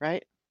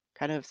 right?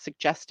 Kind of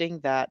suggesting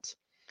that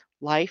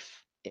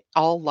life,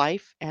 all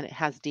life, and it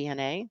has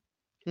DNA.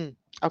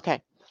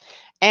 Okay.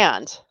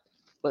 And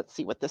let's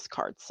see what this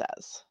card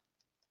says.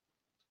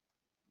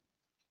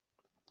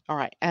 All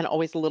right. And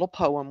always a little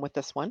poem with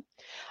this one.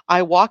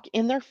 I walk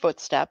in their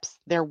footsteps.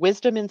 Their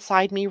wisdom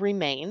inside me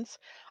remains.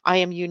 I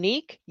am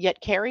unique,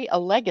 yet carry a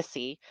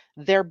legacy.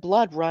 Their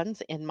blood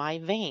runs in my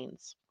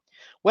veins.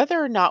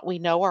 Whether or not we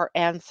know our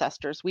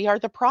ancestors, we are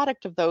the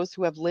product of those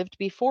who have lived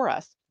before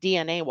us,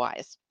 DNA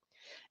wise.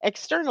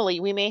 Externally,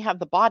 we may have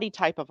the body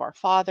type of our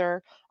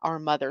father, our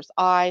mother's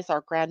eyes,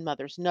 our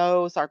grandmother's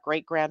nose, our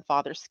great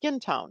grandfather's skin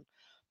tone.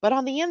 But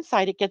on the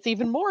inside, it gets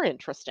even more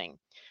interesting.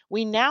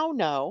 We know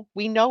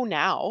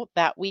now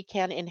that we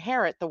can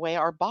inherit the way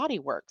our body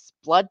works,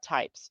 blood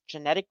types,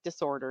 genetic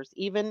disorders,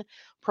 even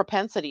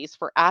propensities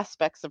for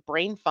aspects of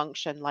brain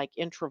function like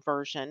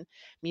introversion,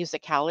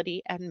 musicality,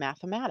 and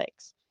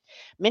mathematics.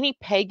 Many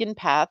pagan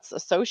paths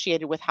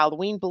associated with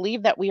Halloween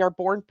believe that we are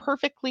born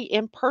perfectly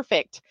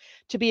imperfect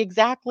to be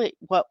exactly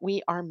what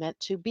we are meant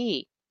to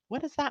be.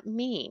 What does that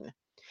mean?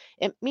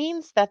 It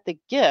means that the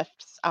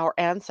gifts our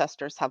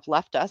ancestors have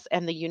left us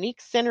and the unique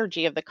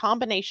synergy of the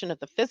combination of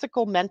the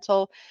physical,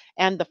 mental,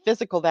 and the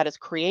physical that is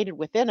created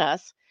within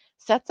us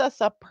sets us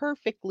up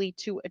perfectly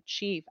to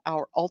achieve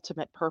our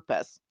ultimate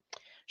purpose.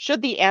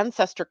 Should the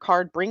ancestor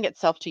card bring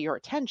itself to your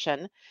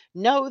attention,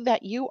 know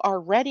that you are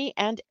ready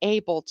and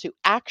able to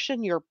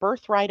action your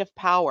birthright of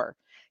power.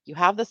 You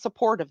have the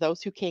support of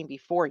those who came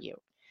before you.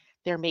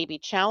 There may be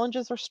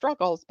challenges or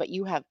struggles, but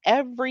you have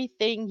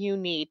everything you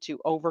need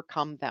to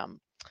overcome them.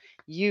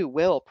 You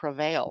will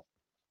prevail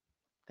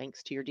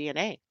thanks to your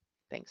DNA,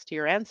 thanks to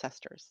your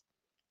ancestors,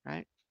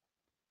 right?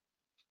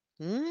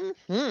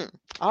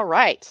 All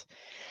right.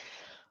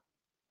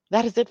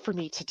 That is it for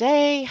me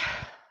today.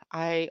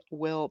 I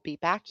will be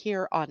back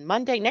here on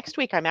Monday. Next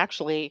week, I'm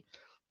actually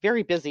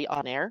very busy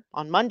on air.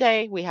 On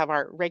Monday, we have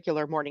our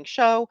regular morning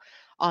show.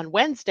 On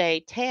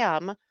Wednesday,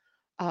 Tam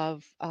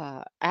of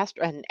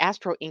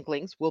Astro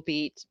Inklings will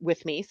be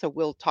with me. So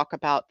we'll talk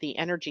about the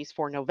energies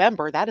for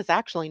November. That is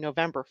actually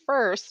November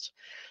 1st.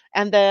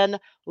 And then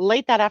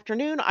late that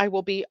afternoon, I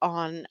will be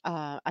on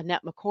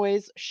Annette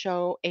McCoy's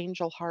show,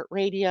 Angel Heart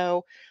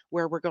Radio,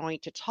 where we're going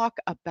to talk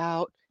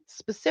about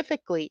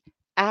specifically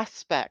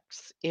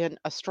aspects in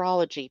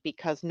astrology,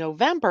 because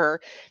November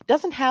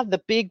doesn't have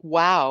the big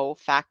wow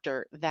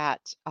factor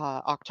that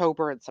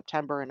October and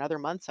September and other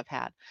months have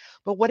had.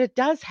 But what it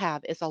does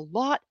have is a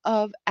lot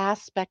of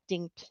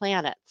aspecting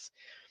planets.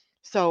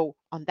 So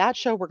on that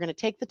show, we're going to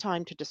take the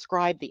time to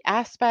describe the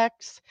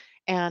aspects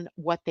and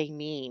what they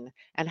mean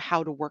and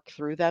how to work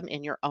through them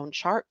in your own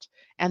chart.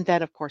 And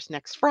then, of course,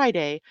 next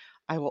Friday,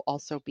 I will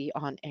also be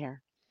on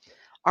air.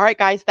 All right,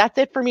 guys, that's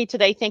it for me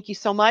today. Thank you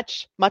so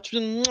much. Much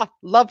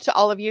love to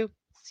all of you.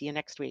 See you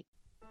next week.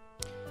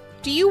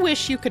 Do you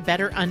wish you could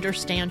better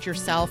understand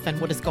yourself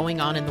and what is going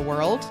on in the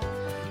world?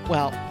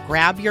 Well,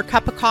 grab your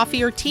cup of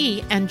coffee or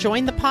tea and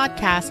join the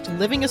podcast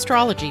Living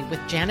Astrology with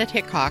Janet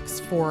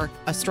Hickox for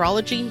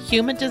astrology,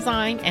 human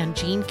design, and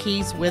Gene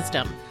Key's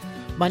wisdom.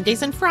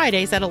 Mondays and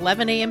Fridays at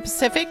 11 a.m.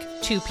 Pacific,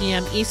 2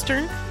 p.m.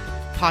 Eastern.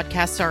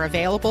 Podcasts are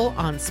available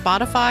on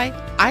Spotify,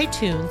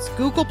 iTunes,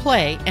 Google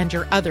Play, and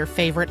your other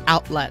favorite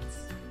outlets.